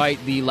week. Despite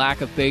the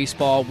lack of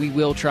baseball, we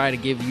will try to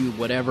give you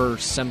whatever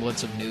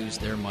semblance of news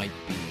there might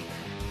be.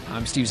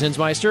 I'm Steve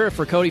Zinsmeister.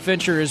 For Cody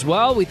Fincher as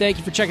well, we thank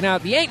you for checking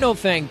out the Ain't No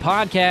Fang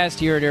podcast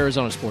here at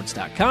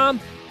ArizonaSports.com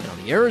and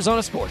on the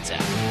Arizona Sports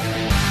app.